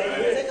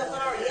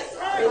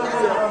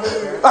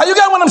 You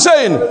get what I'm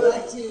saying?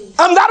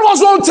 And that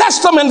was Old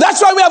Testament.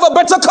 That's why we have a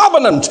better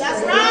covenant.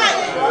 That's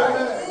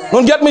right.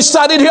 Don't get me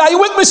started here. Are you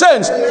with me,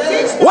 saints?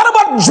 What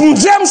about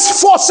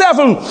James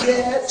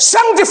 4:7?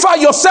 Sanctify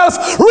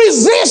yourself,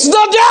 resist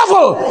the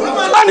devil,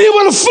 and he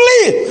will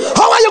flee.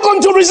 How are you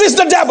going to resist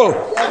the devil?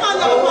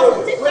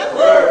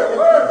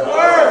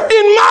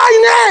 In my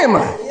name,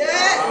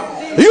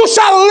 you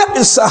shall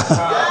live.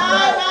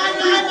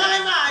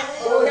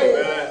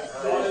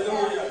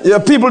 Yeah,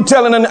 people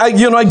telling, and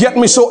I get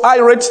me so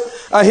irate.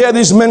 I hear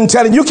these men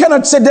telling, you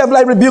cannot say, devil,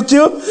 I rebuke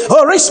you.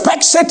 Oh,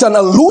 respect Satan,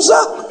 a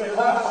loser.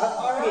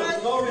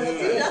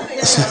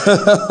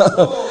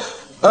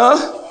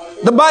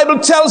 The Bible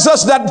tells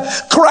us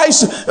that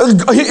Christ,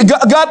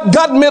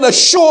 God made a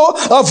show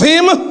of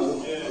him,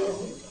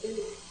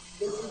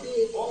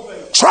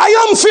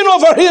 triumphing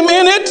over him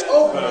in it.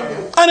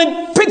 And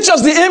it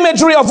pictures the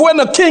imagery of when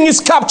a king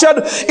is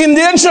captured. In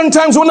the ancient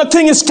times, when a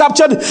king is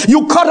captured,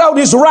 you cut out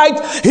his right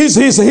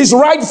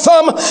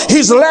thumb,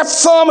 his left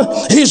thumb,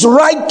 his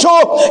right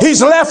toe,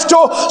 his left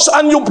toe,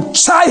 and you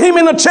tie him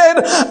in a chain,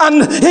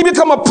 and he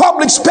become a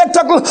public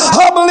spectacle,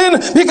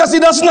 hobbling, because he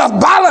doesn't have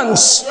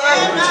balance.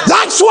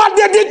 That's what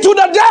they did to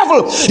the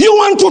devil. You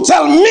want to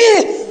tell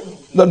me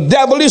the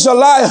devil is a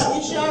liar?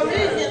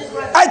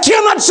 I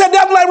cannot say,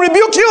 devil, I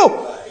rebuke you.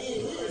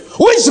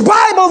 Which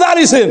Bible that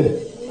is in?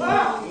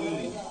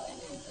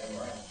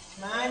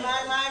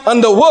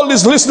 And the world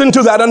is listening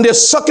to that, and they're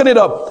sucking it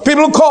up.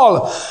 People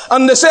call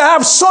and they say, I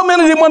have so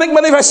many demonic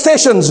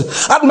manifestations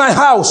at my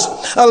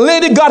house. A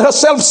lady got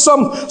herself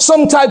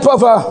some type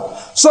of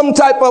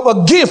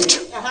a gift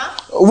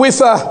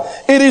with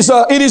it is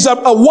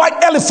a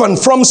white elephant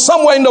from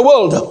somewhere in the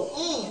world.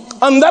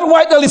 And that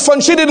white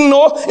elephant, she didn't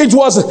know it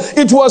was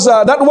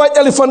that white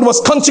elephant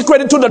was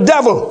consecrated to the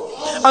devil.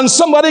 And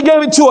somebody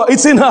gave it to her.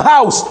 It's in her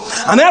house.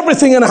 And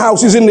everything in her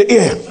house is in the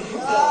air.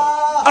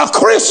 A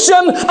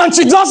Christian, and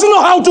she doesn't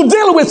know how to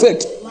deal with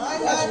it.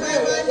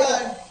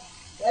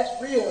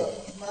 That's real.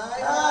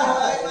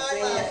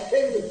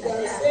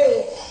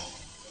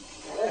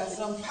 That's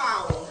some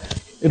power.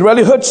 It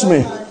really hurts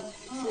me.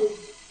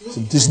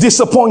 It's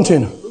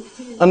disappointing.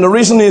 And the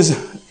reason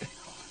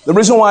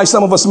why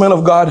some of us men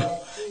of God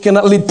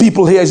cannot lead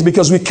people here is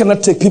because we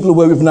cannot take people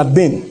where we've not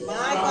been.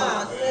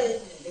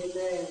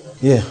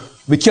 Yeah.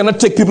 We cannot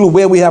take people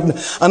where we have.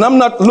 And I'm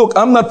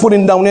not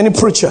putting down any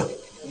preacher.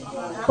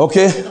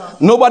 Okay?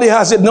 Nobody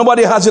has it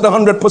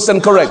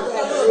 100% correct.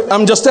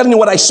 I'm just telling you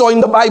what I saw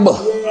in the Bible.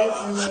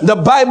 The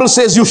Bible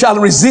says you shall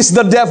resist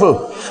the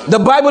devil. The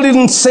Bible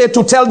didn't say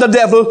to tell the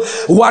devil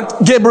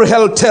what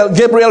Gabriel told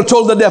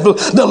the devil,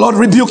 the Lord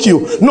rebuke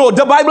you. No,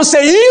 the Bible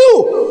says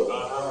you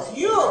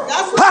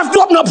have to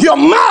open up your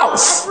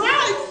mouth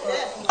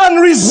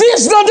and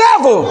resist the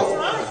devil,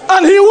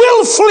 and he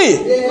will flee.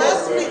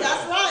 That's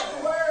right.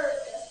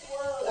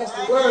 That's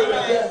the word.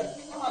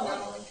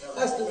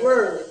 That's the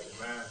word.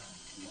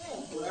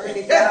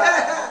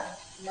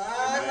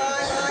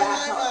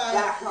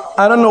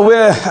 I don't know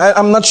where,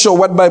 I'm not sure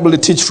what Bible they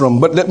teach from,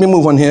 but let me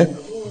move on here.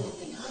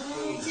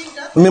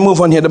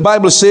 The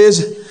Bible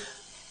says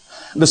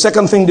the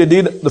second thing they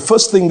did, the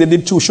first thing they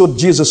did to show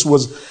Jesus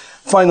was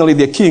finally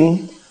their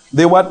king,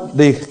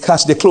 they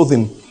cast their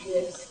clothing.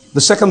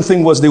 The second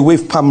thing was they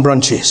waved palm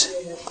branches.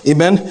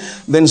 Amen.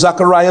 Then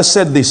Zechariah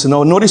said this.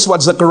 Now notice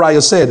what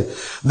Zechariah said,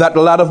 that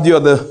a lot of the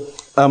other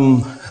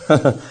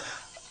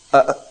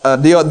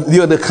the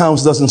other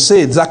accounts doesn't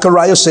say it.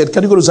 Zechariah said,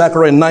 can you go to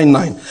Zechariah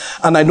 9:9?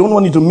 And I don't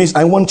want you to miss,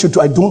 I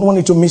don't want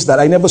you to miss that.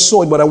 I never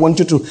saw it, but I want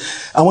you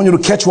to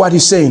catch what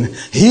he's saying.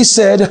 He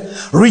said,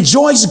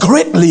 rejoice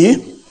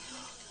greatly.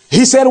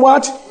 He said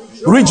what?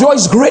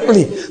 Rejoice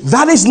greatly.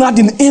 That is not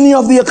in any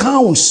of the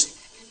accounts.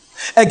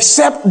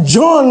 Except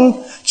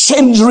John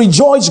changed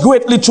rejoice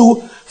greatly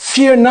to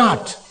fear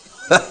not.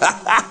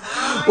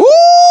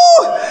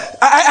 Ooh,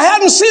 I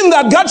hadn't seen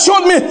that. God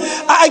showed me.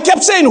 I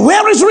kept saying,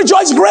 where is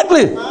rejoice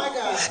greatly?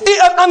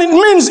 And it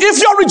means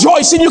if you're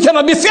rejoicing, you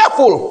cannot be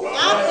fearful.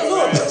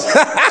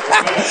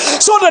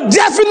 So the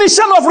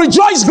definition of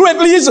rejoice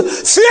greatly is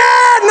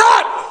fear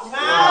not.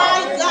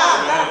 My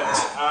God.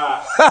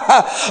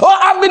 Oh,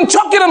 I've been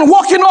talking and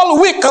walking all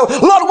week.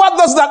 Lord, what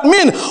does that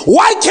mean?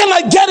 Why can't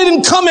I get it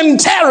in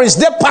commentaries?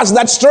 They pass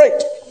that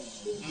straight.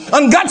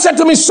 And God said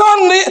to me,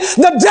 son,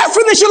 the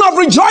definition of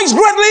rejoice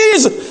greatly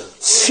is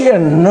fear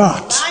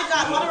not. My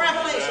God, what a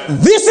revelation.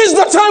 This is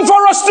the time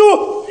for us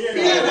to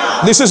fear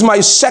not. This is my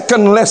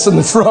second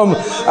lesson from,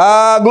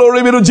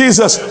 glory be to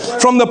Jesus,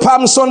 from the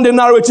Palm Sunday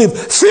narrative.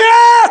 Fear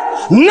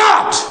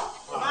not.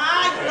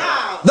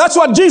 That's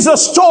what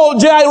Jesus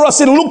told Jairus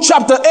in Luke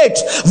chapter 8,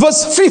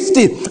 verse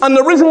 50. And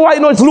the reason why I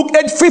know it's Luke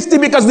 8:50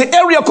 because the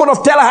area code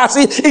of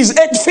Tallahassee is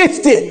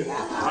 850.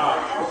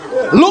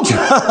 Look,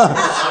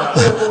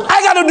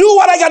 I got to do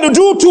what I got to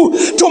do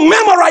to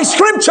memorize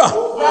scripture.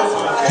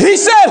 He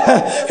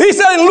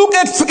said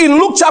in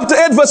Luke chapter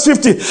 8, verse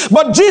 50,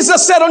 but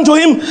Jesus said unto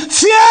him,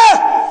 fear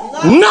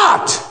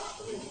not.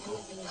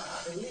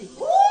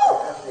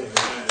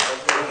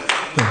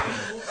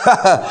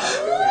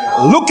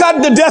 Look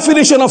at the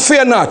definition of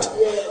fear not.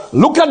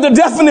 Look at the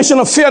definition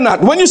of fear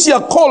not. When you see a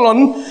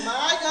colon,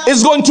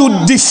 it's going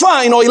to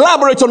define or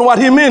elaborate on what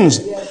he means.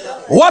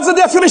 What's the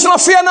definition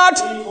of fear not?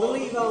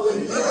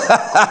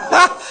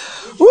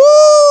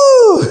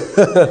 Woo!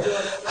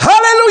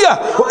 Hallelujah!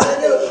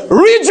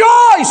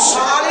 Rejoice!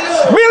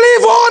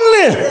 Believe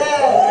only!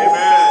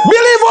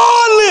 Believe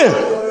only!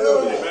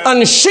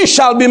 And she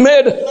shall be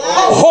made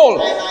whole.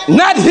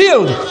 Not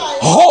healed,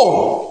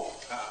 whole.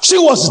 She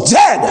was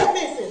dead.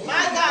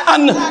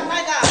 And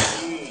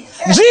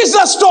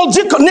Jesus told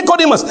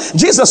Nicodemus,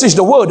 Jesus is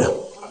the word.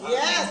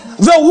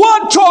 The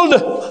word told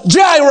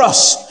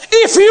Jairus,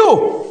 if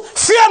you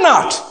fear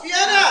not,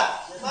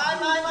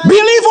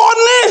 believe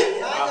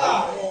only,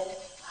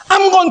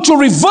 I'm going to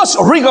reverse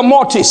rigor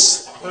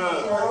mortis.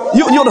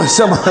 You know,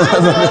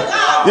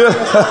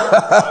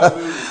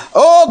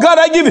 oh God,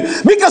 I give you.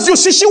 Because you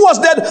see, she was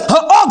dead.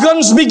 Her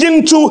organs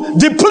begin to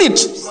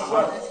deplete.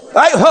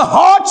 Right? Her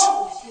heart,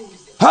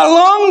 her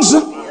lungs.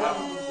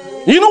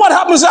 You know what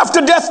happens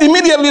after death?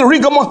 Immediately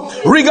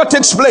rigor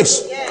takes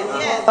place.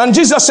 And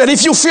Jesus said,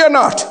 if you fear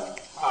not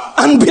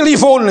and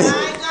believe only,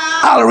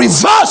 I'll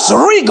reverse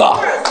rigor.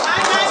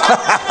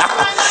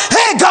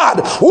 Hey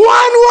God,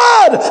 one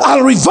word,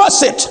 I'll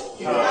reverse it.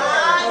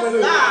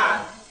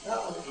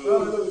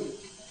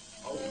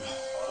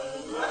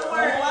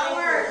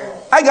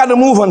 I got to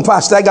move on,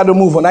 Pastor. I got to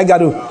move on. I got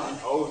to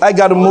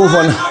move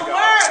on.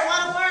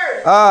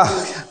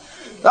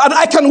 And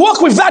I can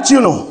work with that,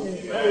 you know.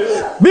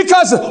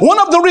 Because one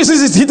of the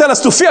reasons is he tells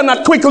us to fear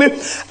not quickly.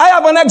 I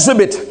have an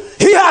exhibit.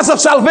 He has a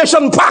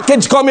salvation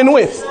package coming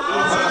with.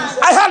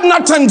 I had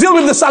not time to deal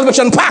with the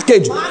salvation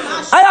package.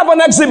 I have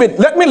an exhibit.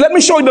 Let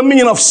me show you the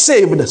meaning of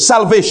saved,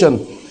 salvation.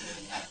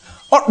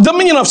 Or the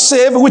meaning of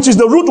saved, which is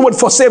the root word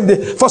for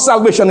saved, for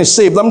salvation is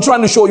saved. I'm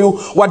trying to show you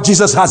what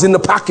Jesus has in the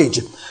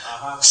package.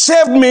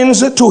 Saved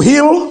means to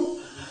heal,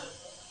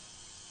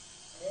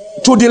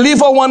 to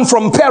deliver one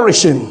from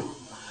perishing,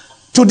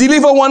 to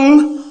deliver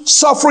one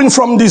suffering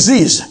from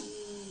disease.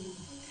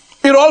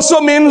 It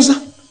also means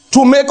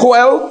to make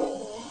well,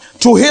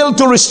 to heal,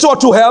 to restore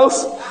to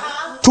health,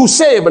 to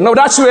save. Now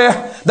that's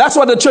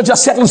what the church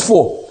has settled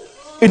for.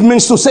 It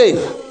means to save.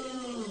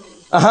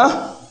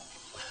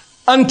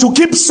 And to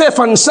keep safe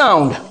and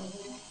sound.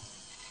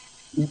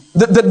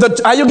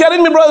 Are you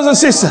getting me, brothers and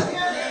sisters?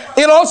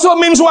 It also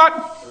means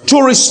what?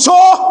 To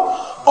restore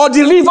or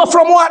deliver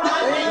from what?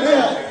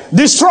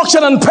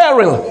 Destruction and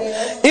peril.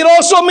 It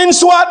also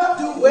means what?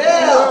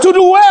 To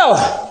do well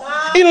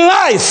in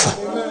life.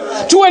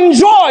 To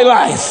enjoy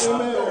life.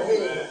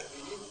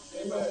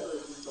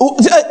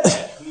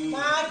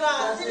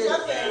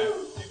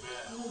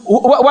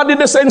 What did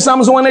they say in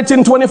Psalms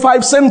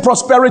 118:25? Send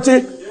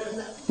prosperity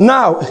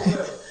now.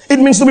 It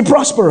means to be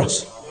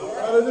prosperous.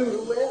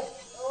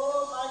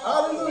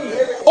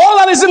 All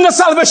that is in the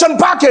salvation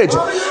package.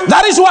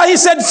 That is why he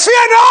said,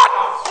 fear not.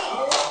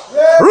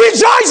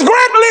 Rejoice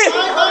greatly.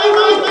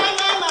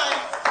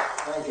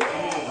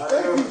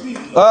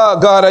 Oh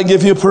God, I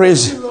give you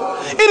praise.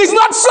 It is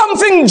not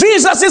something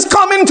Jesus is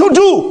coming to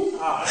do.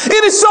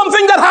 It is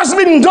something that has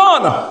been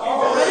done.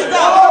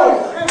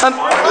 And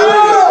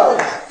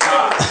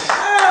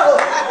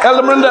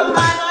Elder Brenda,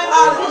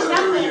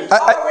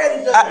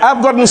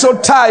 I've gotten so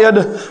tired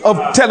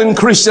of telling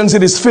Christians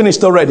it is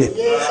finished already.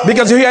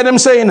 Because you hear them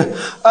saying,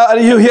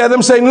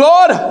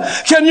 Lord,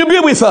 can you be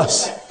with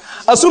us?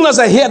 As soon as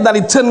I heard that,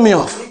 it turned me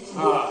off.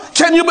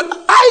 Can you be?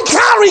 I I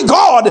carry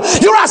God,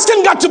 you're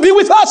asking God to be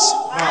with us.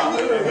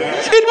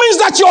 It means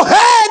that your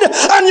head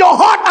and your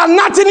heart are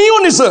not in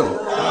unison.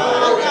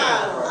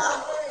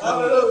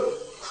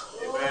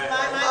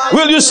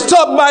 Will you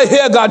stop by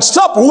here, God?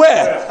 Stop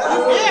where?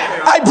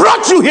 I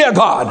brought you here,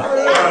 God.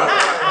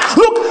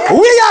 Look,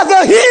 we are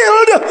the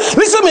healed.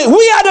 Listen to me.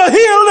 We are the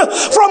healed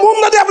from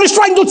whom the devil is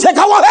trying to take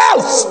our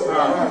health.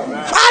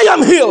 I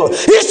am healed.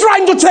 He's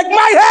trying to take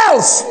my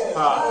health.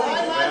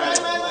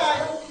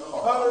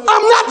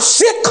 I'm not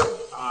sick.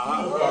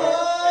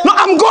 No,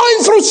 I'm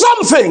going through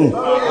something.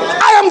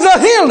 I am the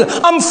healed.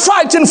 I'm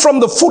fighting from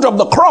the foot of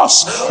the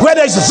cross where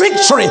there's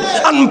victory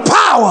and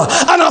power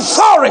and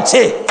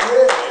authority.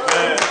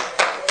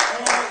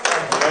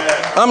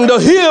 I'm the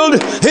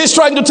healed. He's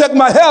trying to take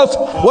my health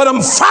when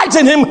I'm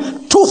fighting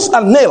him tooth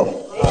and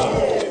nail.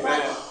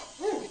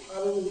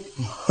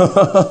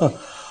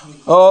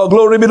 Oh,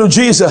 glory be to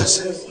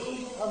Jesus.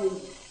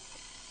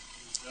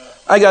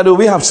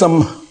 We have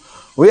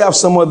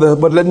some other,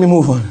 but let me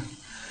move on.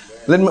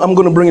 I'm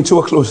going to bring it to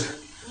a close.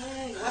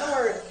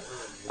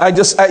 I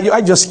just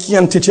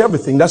can't teach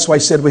everything. That's why I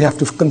said we have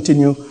to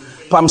continue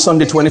Palm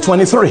Sunday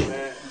 2023.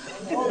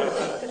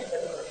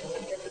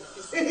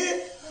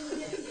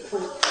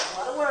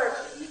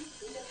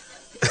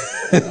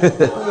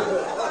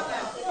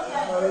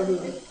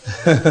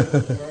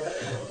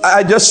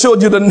 I just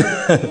showed you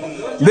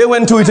they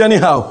went to it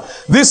anyhow.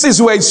 This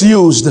is where it's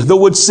used, the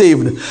word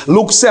saved.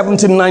 Luke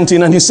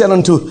 17:19, and he said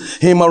unto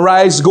him,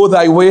 arise, go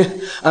thy way,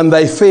 and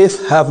thy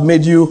faith hath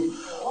made you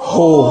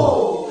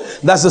whole.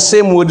 That's the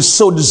same word,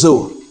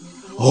 sozo,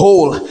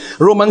 whole.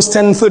 Romans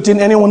 10:13,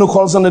 anyone who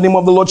calls on the name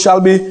of the Lord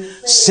shall be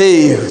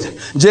saved.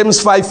 James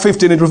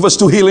 5:15, it refers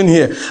to healing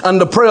here.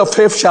 And the prayer of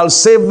faith shall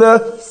save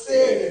the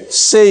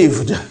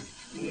saved.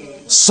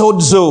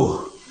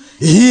 Sozo,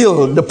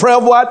 healed. The prayer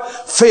of what?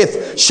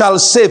 Faith shall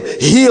save,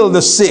 heal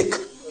the sick.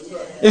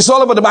 It's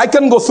all about them. I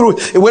can go through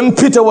it. When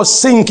Peter was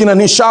sinking and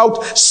he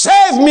shouted,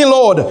 save me,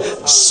 Lord.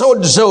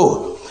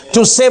 Sozo,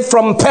 to save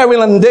from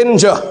peril and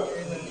danger.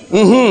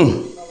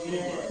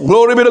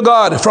 Glory be to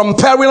God. From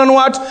peril and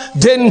what?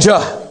 Danger.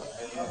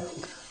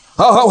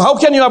 How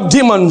can you have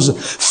demons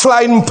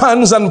flying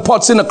pans and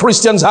pots in a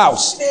Christian's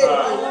house?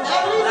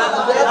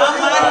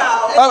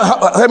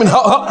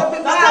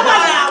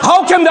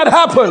 How can that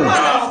happen?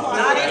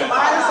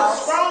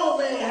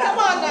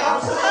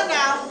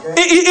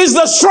 Is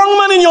the strong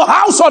man in your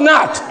house or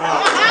not?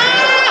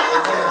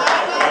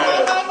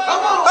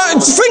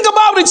 Think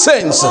about it,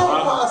 saints.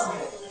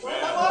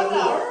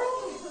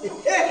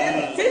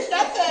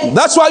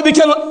 That's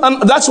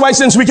why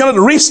since we cannot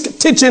risk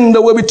teaching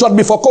the way we taught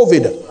before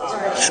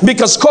COVID.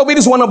 Because COVID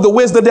is one of the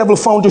ways the devil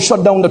found to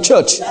shut down the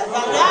church.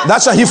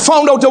 That's why he's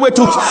found out a way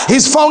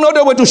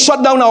to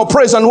shut down our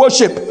praise and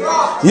worship.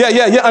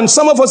 Yeah. And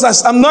some of us,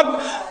 I'm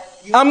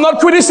not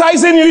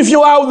criticizing you if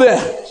you're out there.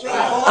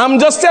 I'm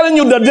just telling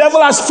you the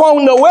devil has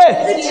found a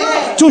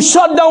way to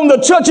shut down the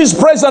church's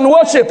praise and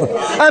worship.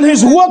 And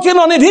he's working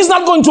on it. He's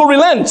not going to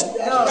relent.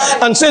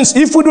 And since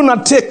if we do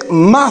not take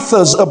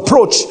Martha's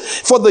approach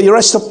for the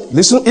rest of,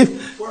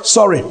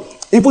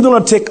 if we do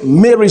not take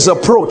Mary's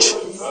approach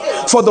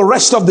for the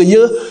rest of the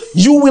year,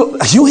 you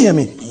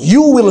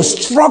will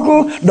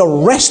struggle the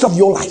rest of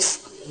your life.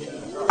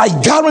 I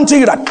guarantee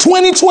you that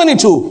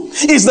 2022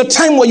 is the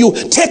time where you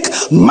take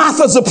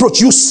Martha's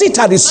approach. You sit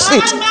at his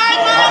feet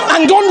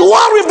and don't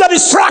worry with the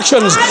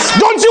distractions.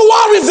 Don't you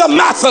worry with the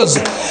Marthas.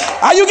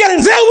 Are you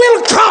getting? They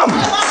will come,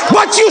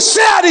 but you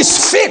stay at his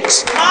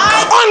feet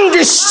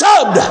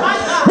undisturbed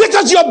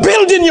because you're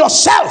building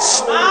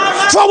yourself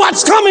for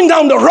what's coming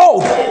down the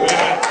road.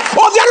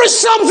 Or there is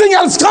something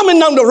else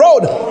coming down the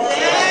road.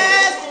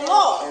 Yes,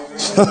 Lord.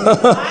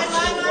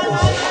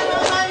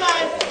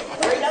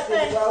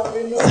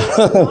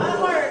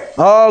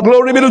 Oh,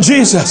 glory be to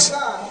Jesus.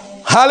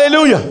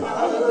 Hallelujah.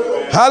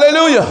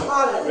 Hallelujah.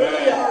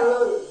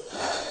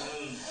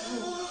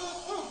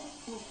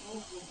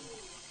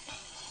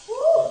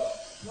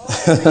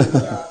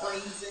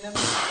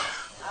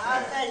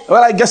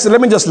 Well, I guess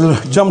let me just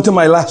jump to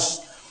my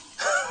last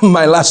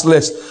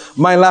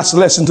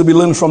lesson to be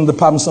learned from the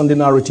Palm Sunday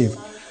narrative.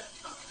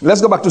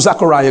 Let's go back to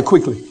Zechariah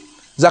quickly.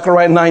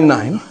 Zechariah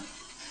 9:9.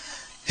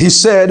 He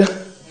said,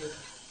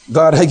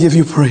 God, I give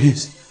you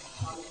praise.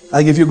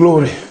 I give you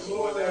glory.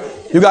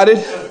 You got it?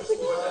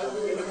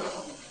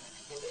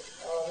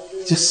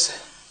 Just.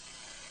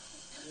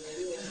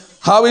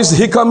 How is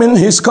he coming?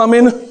 He's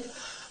coming.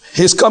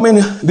 He's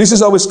coming. This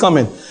is how he's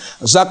coming.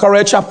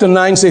 Zechariah chapter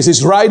 9 says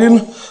he's riding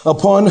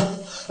upon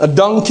a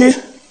donkey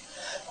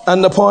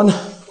and upon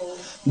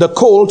the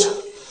colt,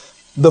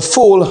 the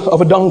foal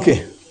of a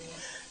donkey.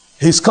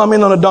 He's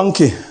coming on a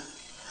donkey.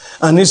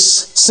 And he's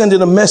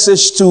sending a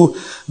message to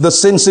the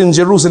saints in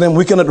Jerusalem.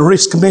 We cannot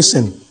risk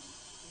missing.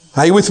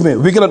 Are you with me?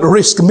 We cannot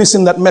risk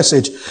missing that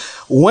message.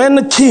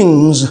 When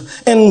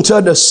kings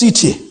entered a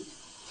city,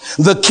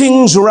 the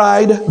kings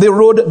they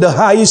rode the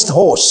highest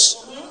horse.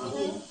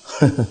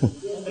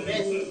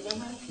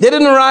 They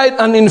didn't ride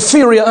an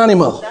inferior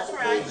animal.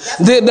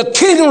 The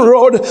king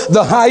rode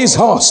the highest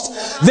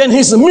horse. Then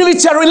his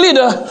military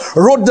leader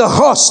rode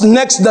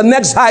the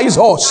next highest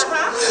horse.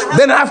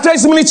 Then after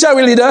his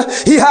military leader,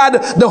 he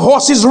had the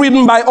horses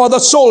ridden by other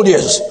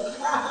soldiers.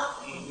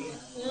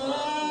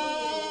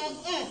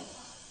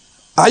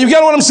 You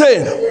get what I'm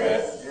saying?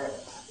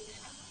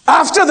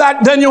 After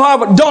that, then you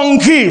have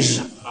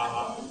donkeys.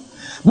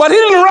 But he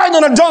didn't ride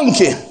on a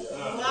donkey.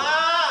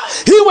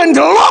 He went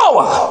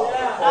lower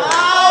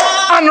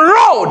and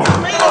rode.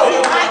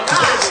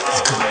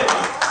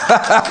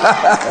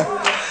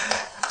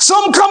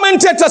 Some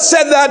commentators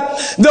said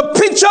that the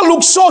picture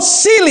looked so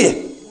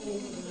silly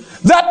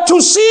that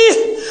to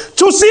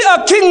see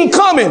a king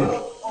coming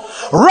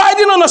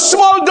riding on a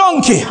small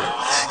donkey,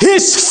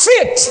 his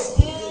feet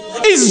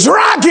is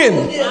dragging.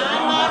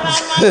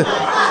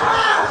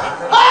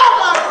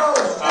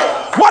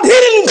 But he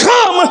didn't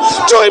come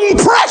to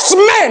impress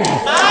men.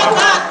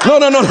 No.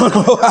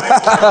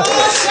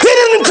 He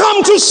didn't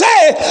come to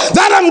say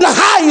that I'm the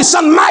highest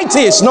and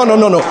mightiest. No.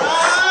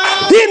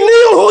 He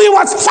knew who he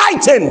was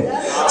fighting.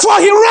 For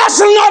he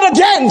wrestled not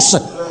against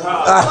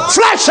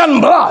flesh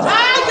and blood.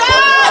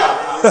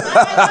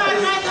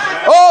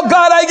 Oh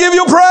God, I give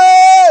you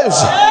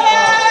praise.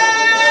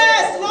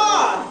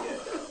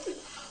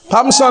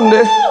 Palm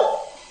Sunday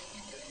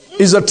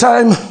is a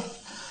time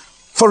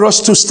for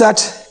us to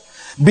start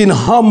being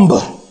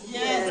humble.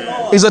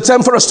 It's a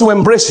time for us to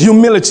embrace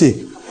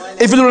humility.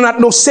 If you do not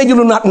know, say you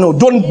do not know.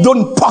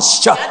 Don't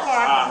posture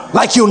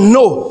like you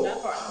know.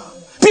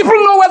 People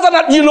know whether or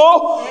not you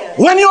know.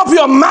 When you open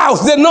your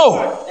mouth, they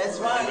know.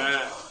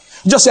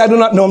 Just say, I do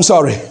not know, I'm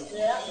sorry.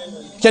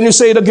 Can you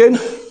say it again?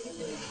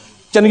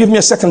 Can you give me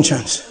a second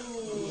chance?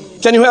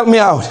 Can you help me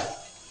out?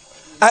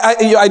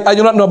 I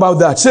do not know about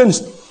that.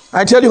 Since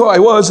I tell you who I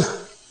was,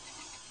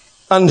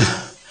 and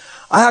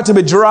I had to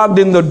be dragged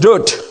in the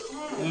dirt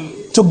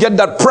to get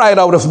that pride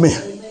out of me.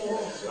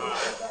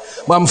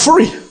 But I'm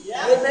free.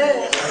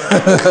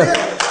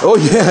 Oh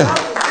yeah,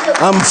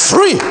 I'm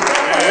free.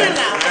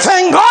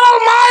 Thank God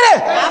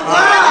Almighty.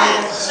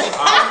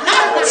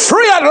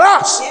 Free at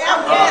last.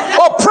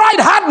 Oh, pride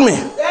had me.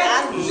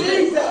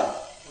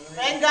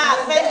 Thank God.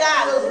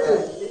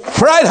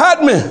 Pride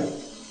had me.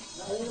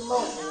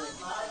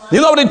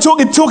 You know what it took?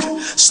 It took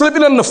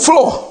sleeping on the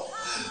floor,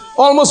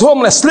 almost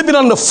homeless, sleeping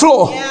on the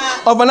floor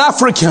of an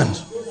African.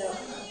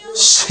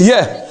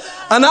 Yeah,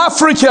 an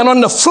African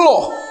on the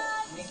floor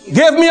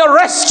gave me a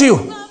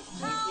rescue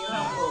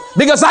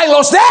because I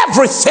lost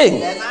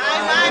everything.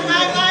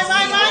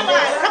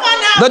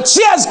 The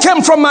tears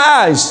came from my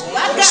eyes.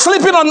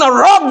 Sleeping on the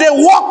rug, they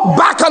walked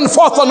back and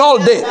forth on all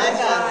day.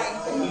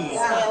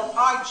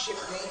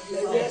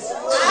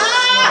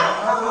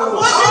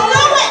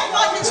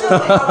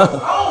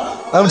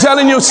 I'm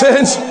telling you,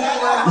 saints,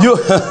 you.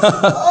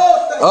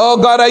 Oh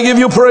God, I give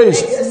you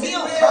praise.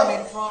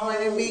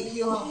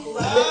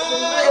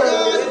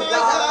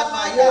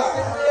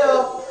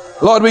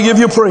 Lord, we give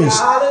you praise.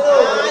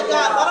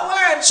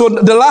 So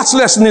the last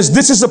lesson is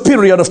this is a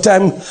period of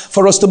time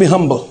for us to be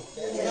humble.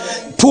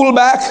 Pull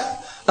back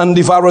and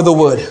devour the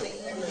word.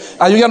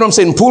 Are you getting what I'm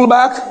saying? Pull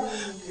back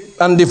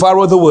and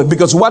devour the word.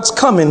 Because what's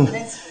coming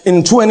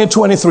in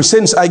 2023,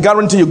 since I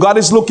guarantee you, God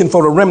is looking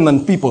for a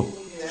remnant people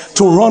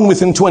to run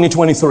within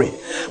 2023.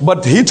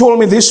 But he told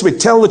me this week,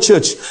 tell the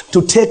church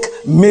to take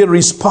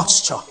Mary's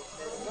posture.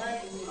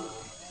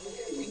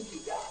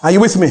 Are you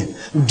with me?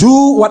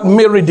 Do what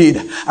Mary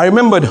did. I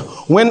remembered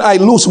when I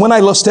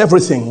lost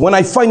everything, when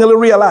I finally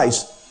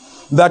realized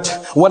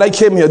that what I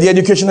came here, the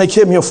education I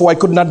came here for, I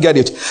could not get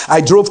it. I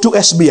drove to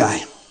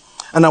SBI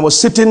and I was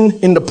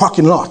sitting in the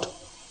parking lot,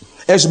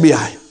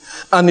 SBI,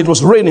 and it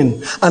was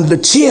raining and the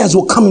tears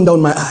were coming down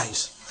my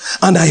eyes.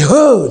 And I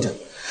heard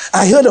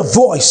a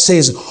voice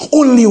says,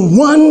 only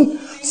one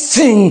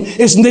thing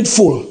is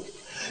needful.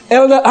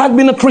 Elder, I've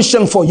been a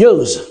Christian for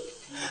years.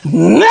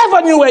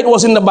 Never knew where it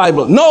was in the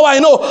Bible. No, I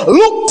know.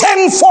 Luke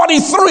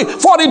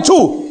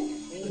 10:42.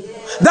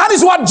 That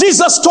is what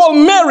Jesus told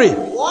Mary.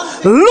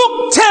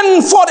 Luke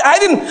 10:40. I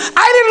didn't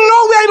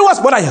know where it was,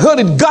 but I heard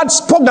it. God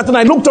spoke that and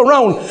I looked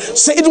around.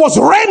 Say it was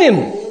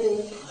raining.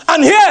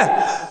 And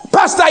here,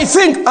 Pastor, I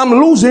think I'm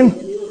losing.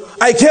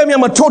 I came here,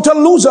 I'm a total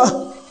loser.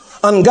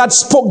 And God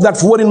spoke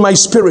that word in my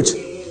spirit.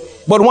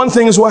 But one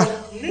thing is what?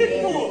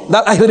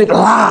 That I heard it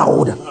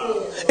loud.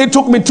 It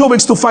took me 2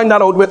 weeks to find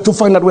out where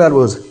it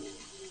was.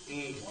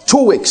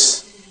 2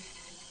 weeks.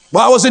 But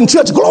I was in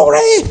church.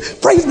 Glory.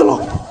 Praise the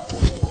Lord.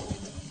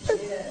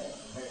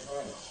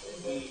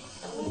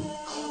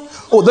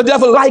 Oh, the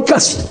devil like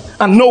us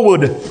and no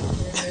word.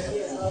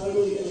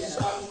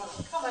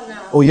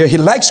 Oh yeah, he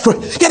likes.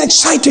 Get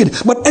excited,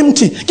 but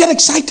empty. Get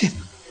excited.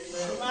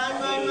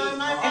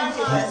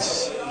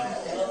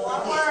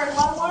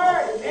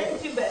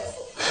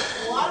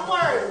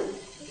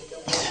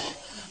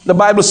 The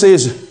Bible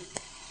says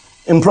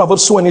in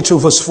Proverbs 22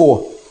 verse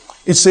 4,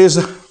 it says,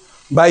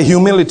 by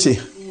humility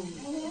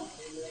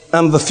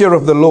and the fear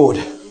of the Lord.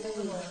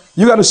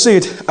 You got to see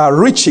it, are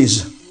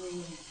riches.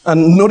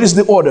 And notice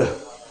the order.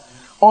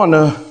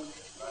 Honor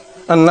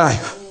and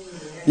life.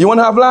 You want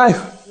to have life?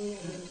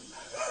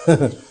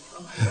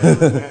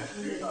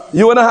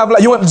 You want to have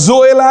life? You want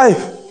Zoe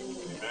life?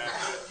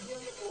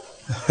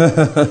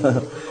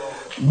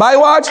 By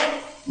what?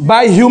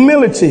 By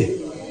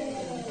humility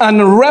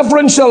and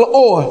reverential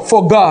awe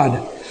for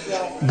God.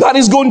 God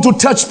is going to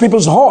touch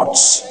people's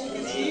hearts.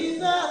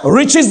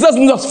 Riches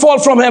doesn't just fall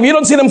from heaven. You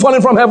don't see them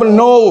falling from heaven.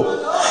 No.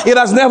 It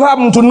has never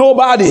happened to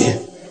nobody.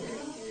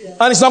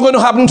 And it's not going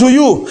to happen to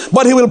you.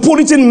 But he will put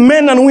it in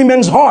men and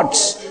women's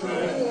hearts.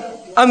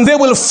 And they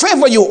will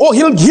favor you. Oh,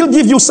 he'll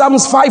give you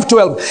Psalms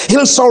 5:12.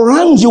 He'll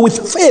surround you with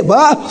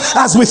favor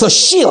as with a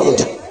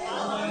shield.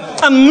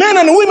 And men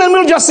and women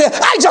will just say,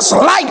 I just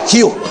like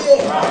you.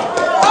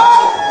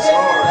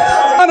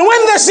 And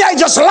when they say, I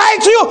just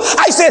like you,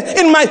 I say,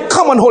 in my,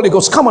 come on, Holy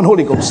Ghost, come on,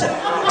 Holy Ghost.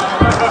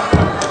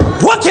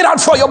 Work it out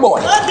for your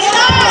boy.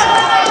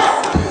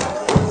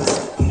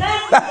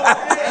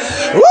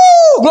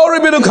 Woo! Glory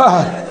be to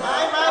God.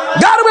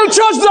 God will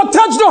touch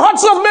the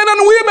hearts of men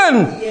and women.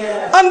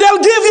 And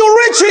they'll give you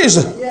riches.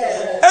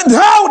 And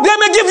how? They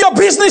may give you a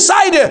business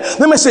idea.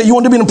 They may say, you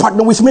want to be a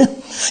partner with me?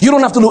 You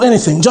don't have to do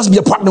anything. Just be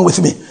a partner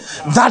with me.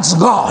 That's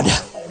God.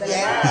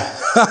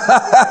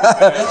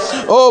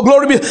 Oh,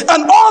 glory be.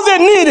 And all they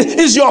need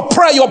is your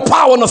prayer, your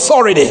power and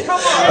authority.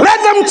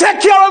 Let them take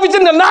care of it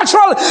in the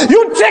natural.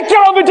 You take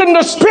care of it in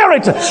the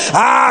spirit.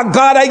 Ah,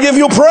 God, I give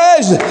you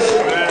praise.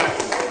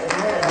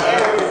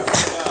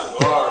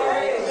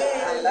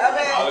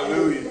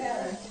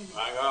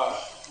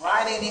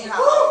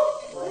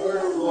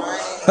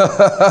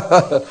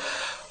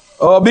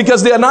 Oh,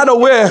 because they are not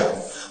aware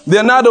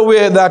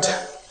that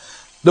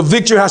the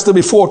victory has to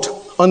be fought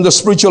on the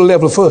spiritual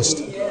level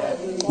first.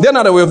 They're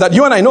not aware of that.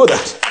 You and I know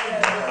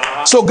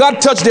that. So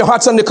God touched their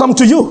hearts and they come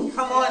to you.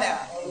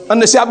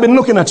 And they say, I've been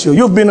looking at you.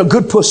 You've been a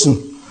good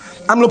person.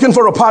 I'm looking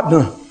for a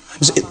partner.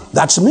 You say,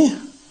 that's me.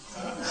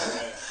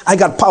 I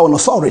got power and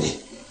authority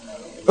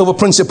over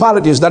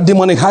principalities, that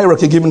demonic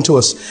hierarchy given to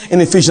us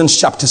in Ephesians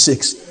chapter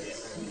 6.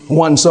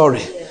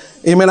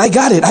 Amen. I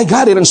got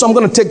it. And so I'm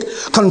going to take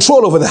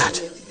control over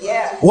that.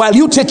 Yeah. While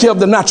you take care of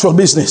the natural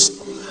business,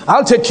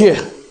 I'll take care,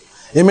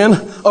 amen,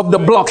 of the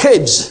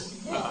blockheads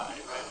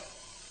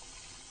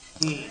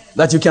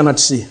that you cannot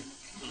see.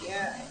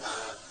 Yeah.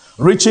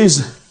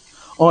 Riches,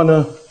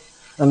 honor,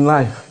 and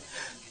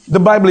life. The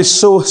Bible is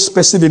so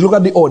specific. Look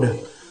at the order.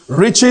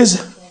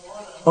 Riches,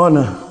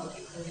 honor,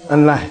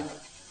 and life.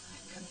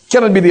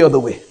 Cannot be the other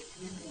way.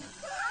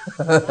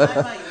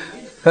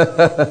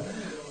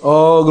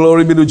 Oh,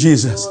 glory be to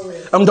Jesus.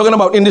 I'm talking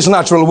about in this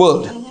natural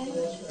world.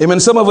 Amen.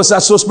 Some of us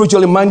are so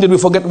spiritually minded we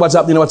forget what's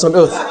happening, what's on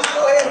earth.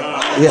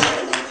 Yeah.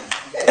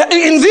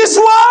 In this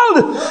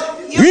world,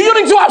 you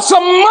need to have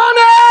some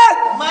money.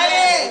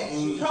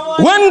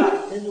 When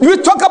we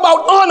talk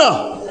about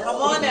honor,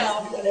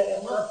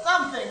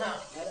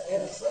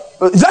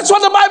 that's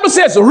what the Bible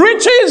says.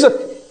 Riches,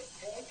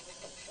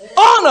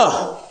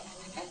 honor.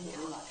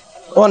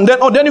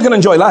 Then you can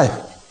enjoy life.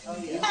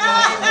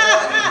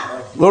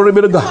 Glory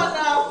be to God.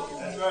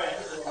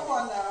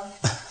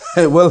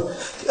 Well,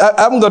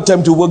 I haven't got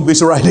time to work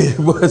this right here.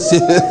 Woo,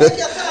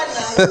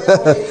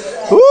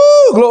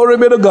 glory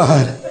be to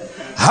God.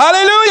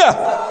 Hallelujah.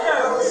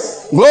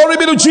 Glory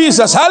be to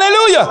Jesus.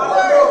 Hallelujah.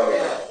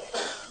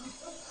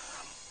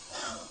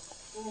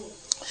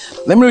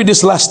 Let me read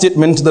this last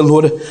statement the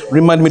Lord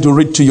reminded me to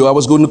read to you. I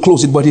was going to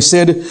close it, but he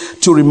said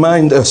to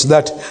remind us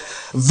that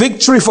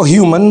victory for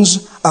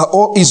humans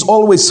is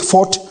always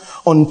fought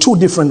on two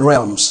different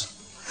realms.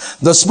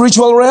 The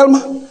spiritual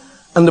realm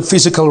and the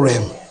physical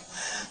realm.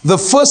 The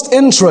first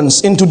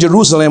entrance into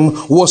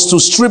Jerusalem was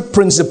to strip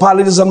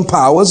principalities and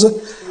powers,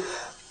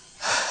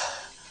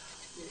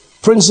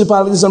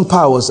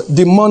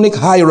 demonic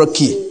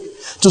hierarchy,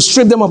 to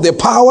strip them of their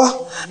power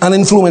and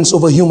influence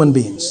over human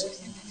beings.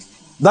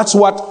 That's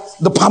what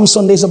the Palm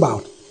Sunday is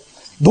about.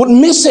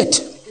 Don't miss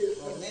it.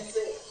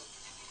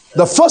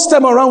 The first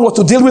time around was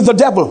to deal with the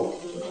devil.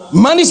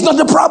 Man is not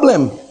the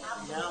problem.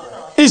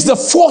 It's the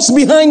force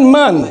behind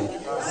man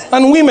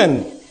and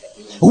women,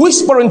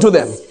 whispering to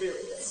them.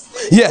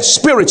 Yes,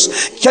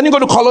 spirits. Can you go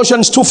to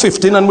Colossians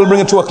 2:15 and we'll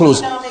bring it to a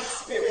close?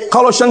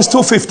 Colossians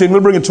 2:15,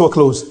 we'll bring it to a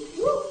close.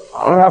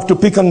 I have to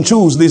pick and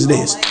choose these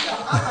days.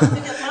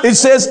 It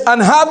says,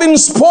 and having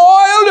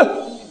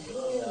spoiled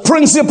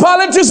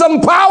principalities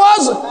and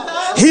powers,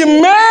 he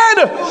made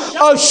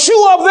a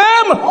show of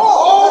them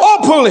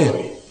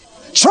openly,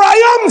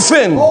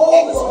 triumphing.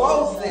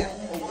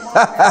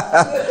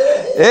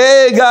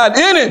 Hey God,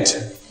 in it.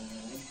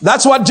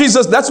 That's what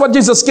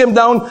Jesus came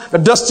down the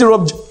dusty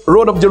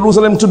road of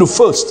Jerusalem to do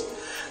first.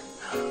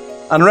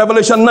 And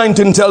Revelation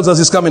 19 tells us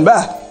he's coming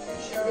back.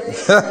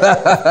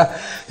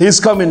 He's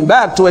coming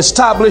back to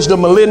establish the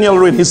millennial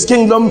reign, his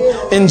kingdom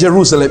in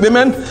Jerusalem.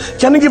 Amen.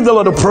 Can you give the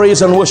Lord a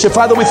praise and worship?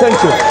 Father, we thank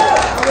you.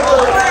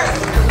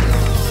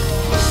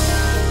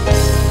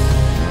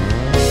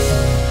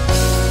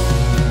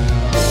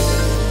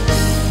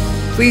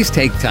 Please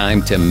take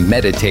time to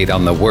meditate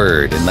on the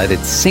Word and let it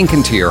sink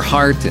into your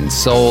heart and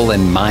soul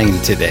and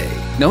mind today,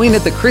 knowing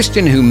that the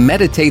Christian who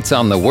meditates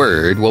on the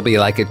Word will be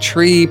like a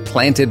tree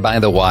planted by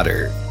the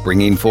water,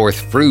 bringing forth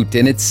fruit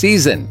in its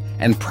season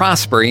and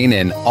prospering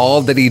in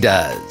all that he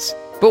does.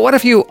 But what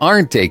if you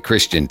aren't a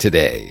Christian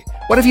today?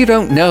 What if you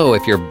don't know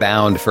if you're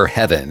bound for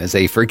heaven as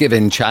a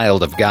forgiven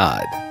child of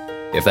God?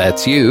 If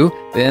that's you,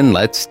 then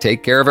let's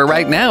take care of it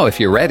right now if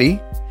you're ready.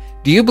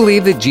 Do you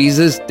believe that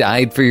Jesus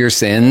died for your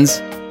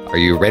sins? Are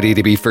you ready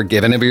to be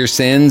forgiven of your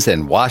sins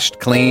and washed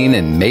clean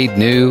and made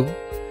new?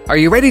 Are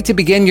you ready to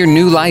begin your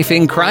new life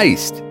in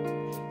Christ?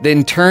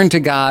 Then turn to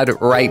God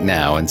right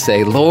now and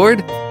say,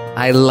 Lord,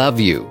 I love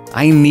you.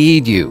 I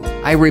need you.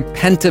 I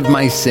repent of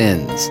my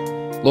sins.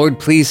 Lord,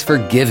 please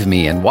forgive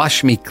me and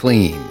wash me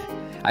clean.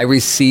 I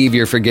receive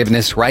your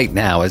forgiveness right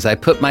now as I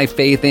put my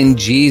faith in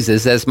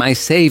Jesus as my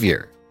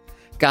Savior.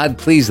 God,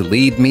 please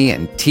lead me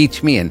and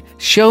teach me and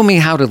show me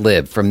how to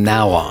live from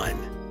now on.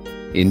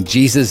 In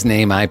Jesus'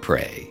 name I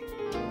pray.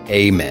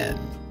 Amen.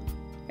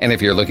 And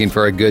if you're looking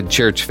for a good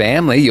church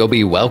family, you'll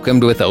be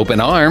welcomed with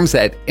open arms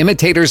at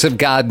Imitators of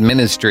God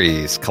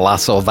Ministries,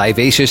 Colossal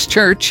Vivacious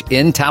Church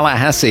in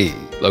Tallahassee,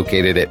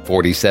 located at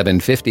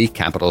 4750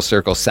 Capitol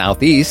Circle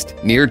Southeast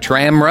near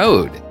Tram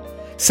Road.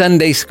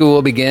 Sunday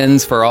school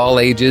begins for all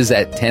ages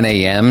at 10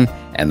 a.m.,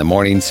 and the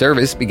morning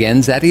service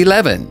begins at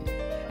 11,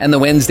 and the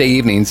Wednesday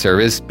evening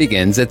service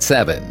begins at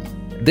 7.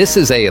 This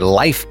is a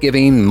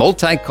life-giving,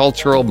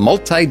 multicultural,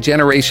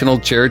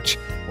 multi-generational church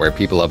where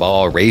people of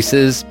all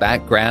races,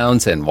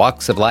 backgrounds, and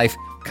walks of life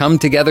come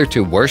together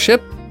to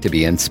worship, to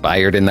be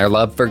inspired in their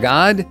love for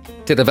God,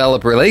 to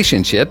develop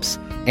relationships,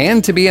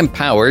 and to be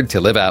empowered to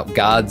live out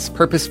God's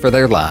purpose for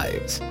their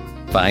lives.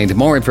 Find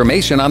more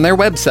information on their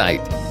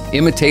website,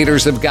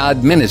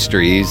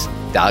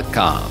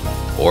 ImitatorsOfGodMinistries.com,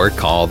 or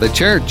call the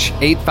church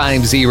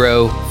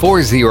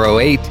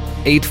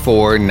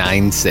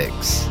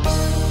 850-408-8496.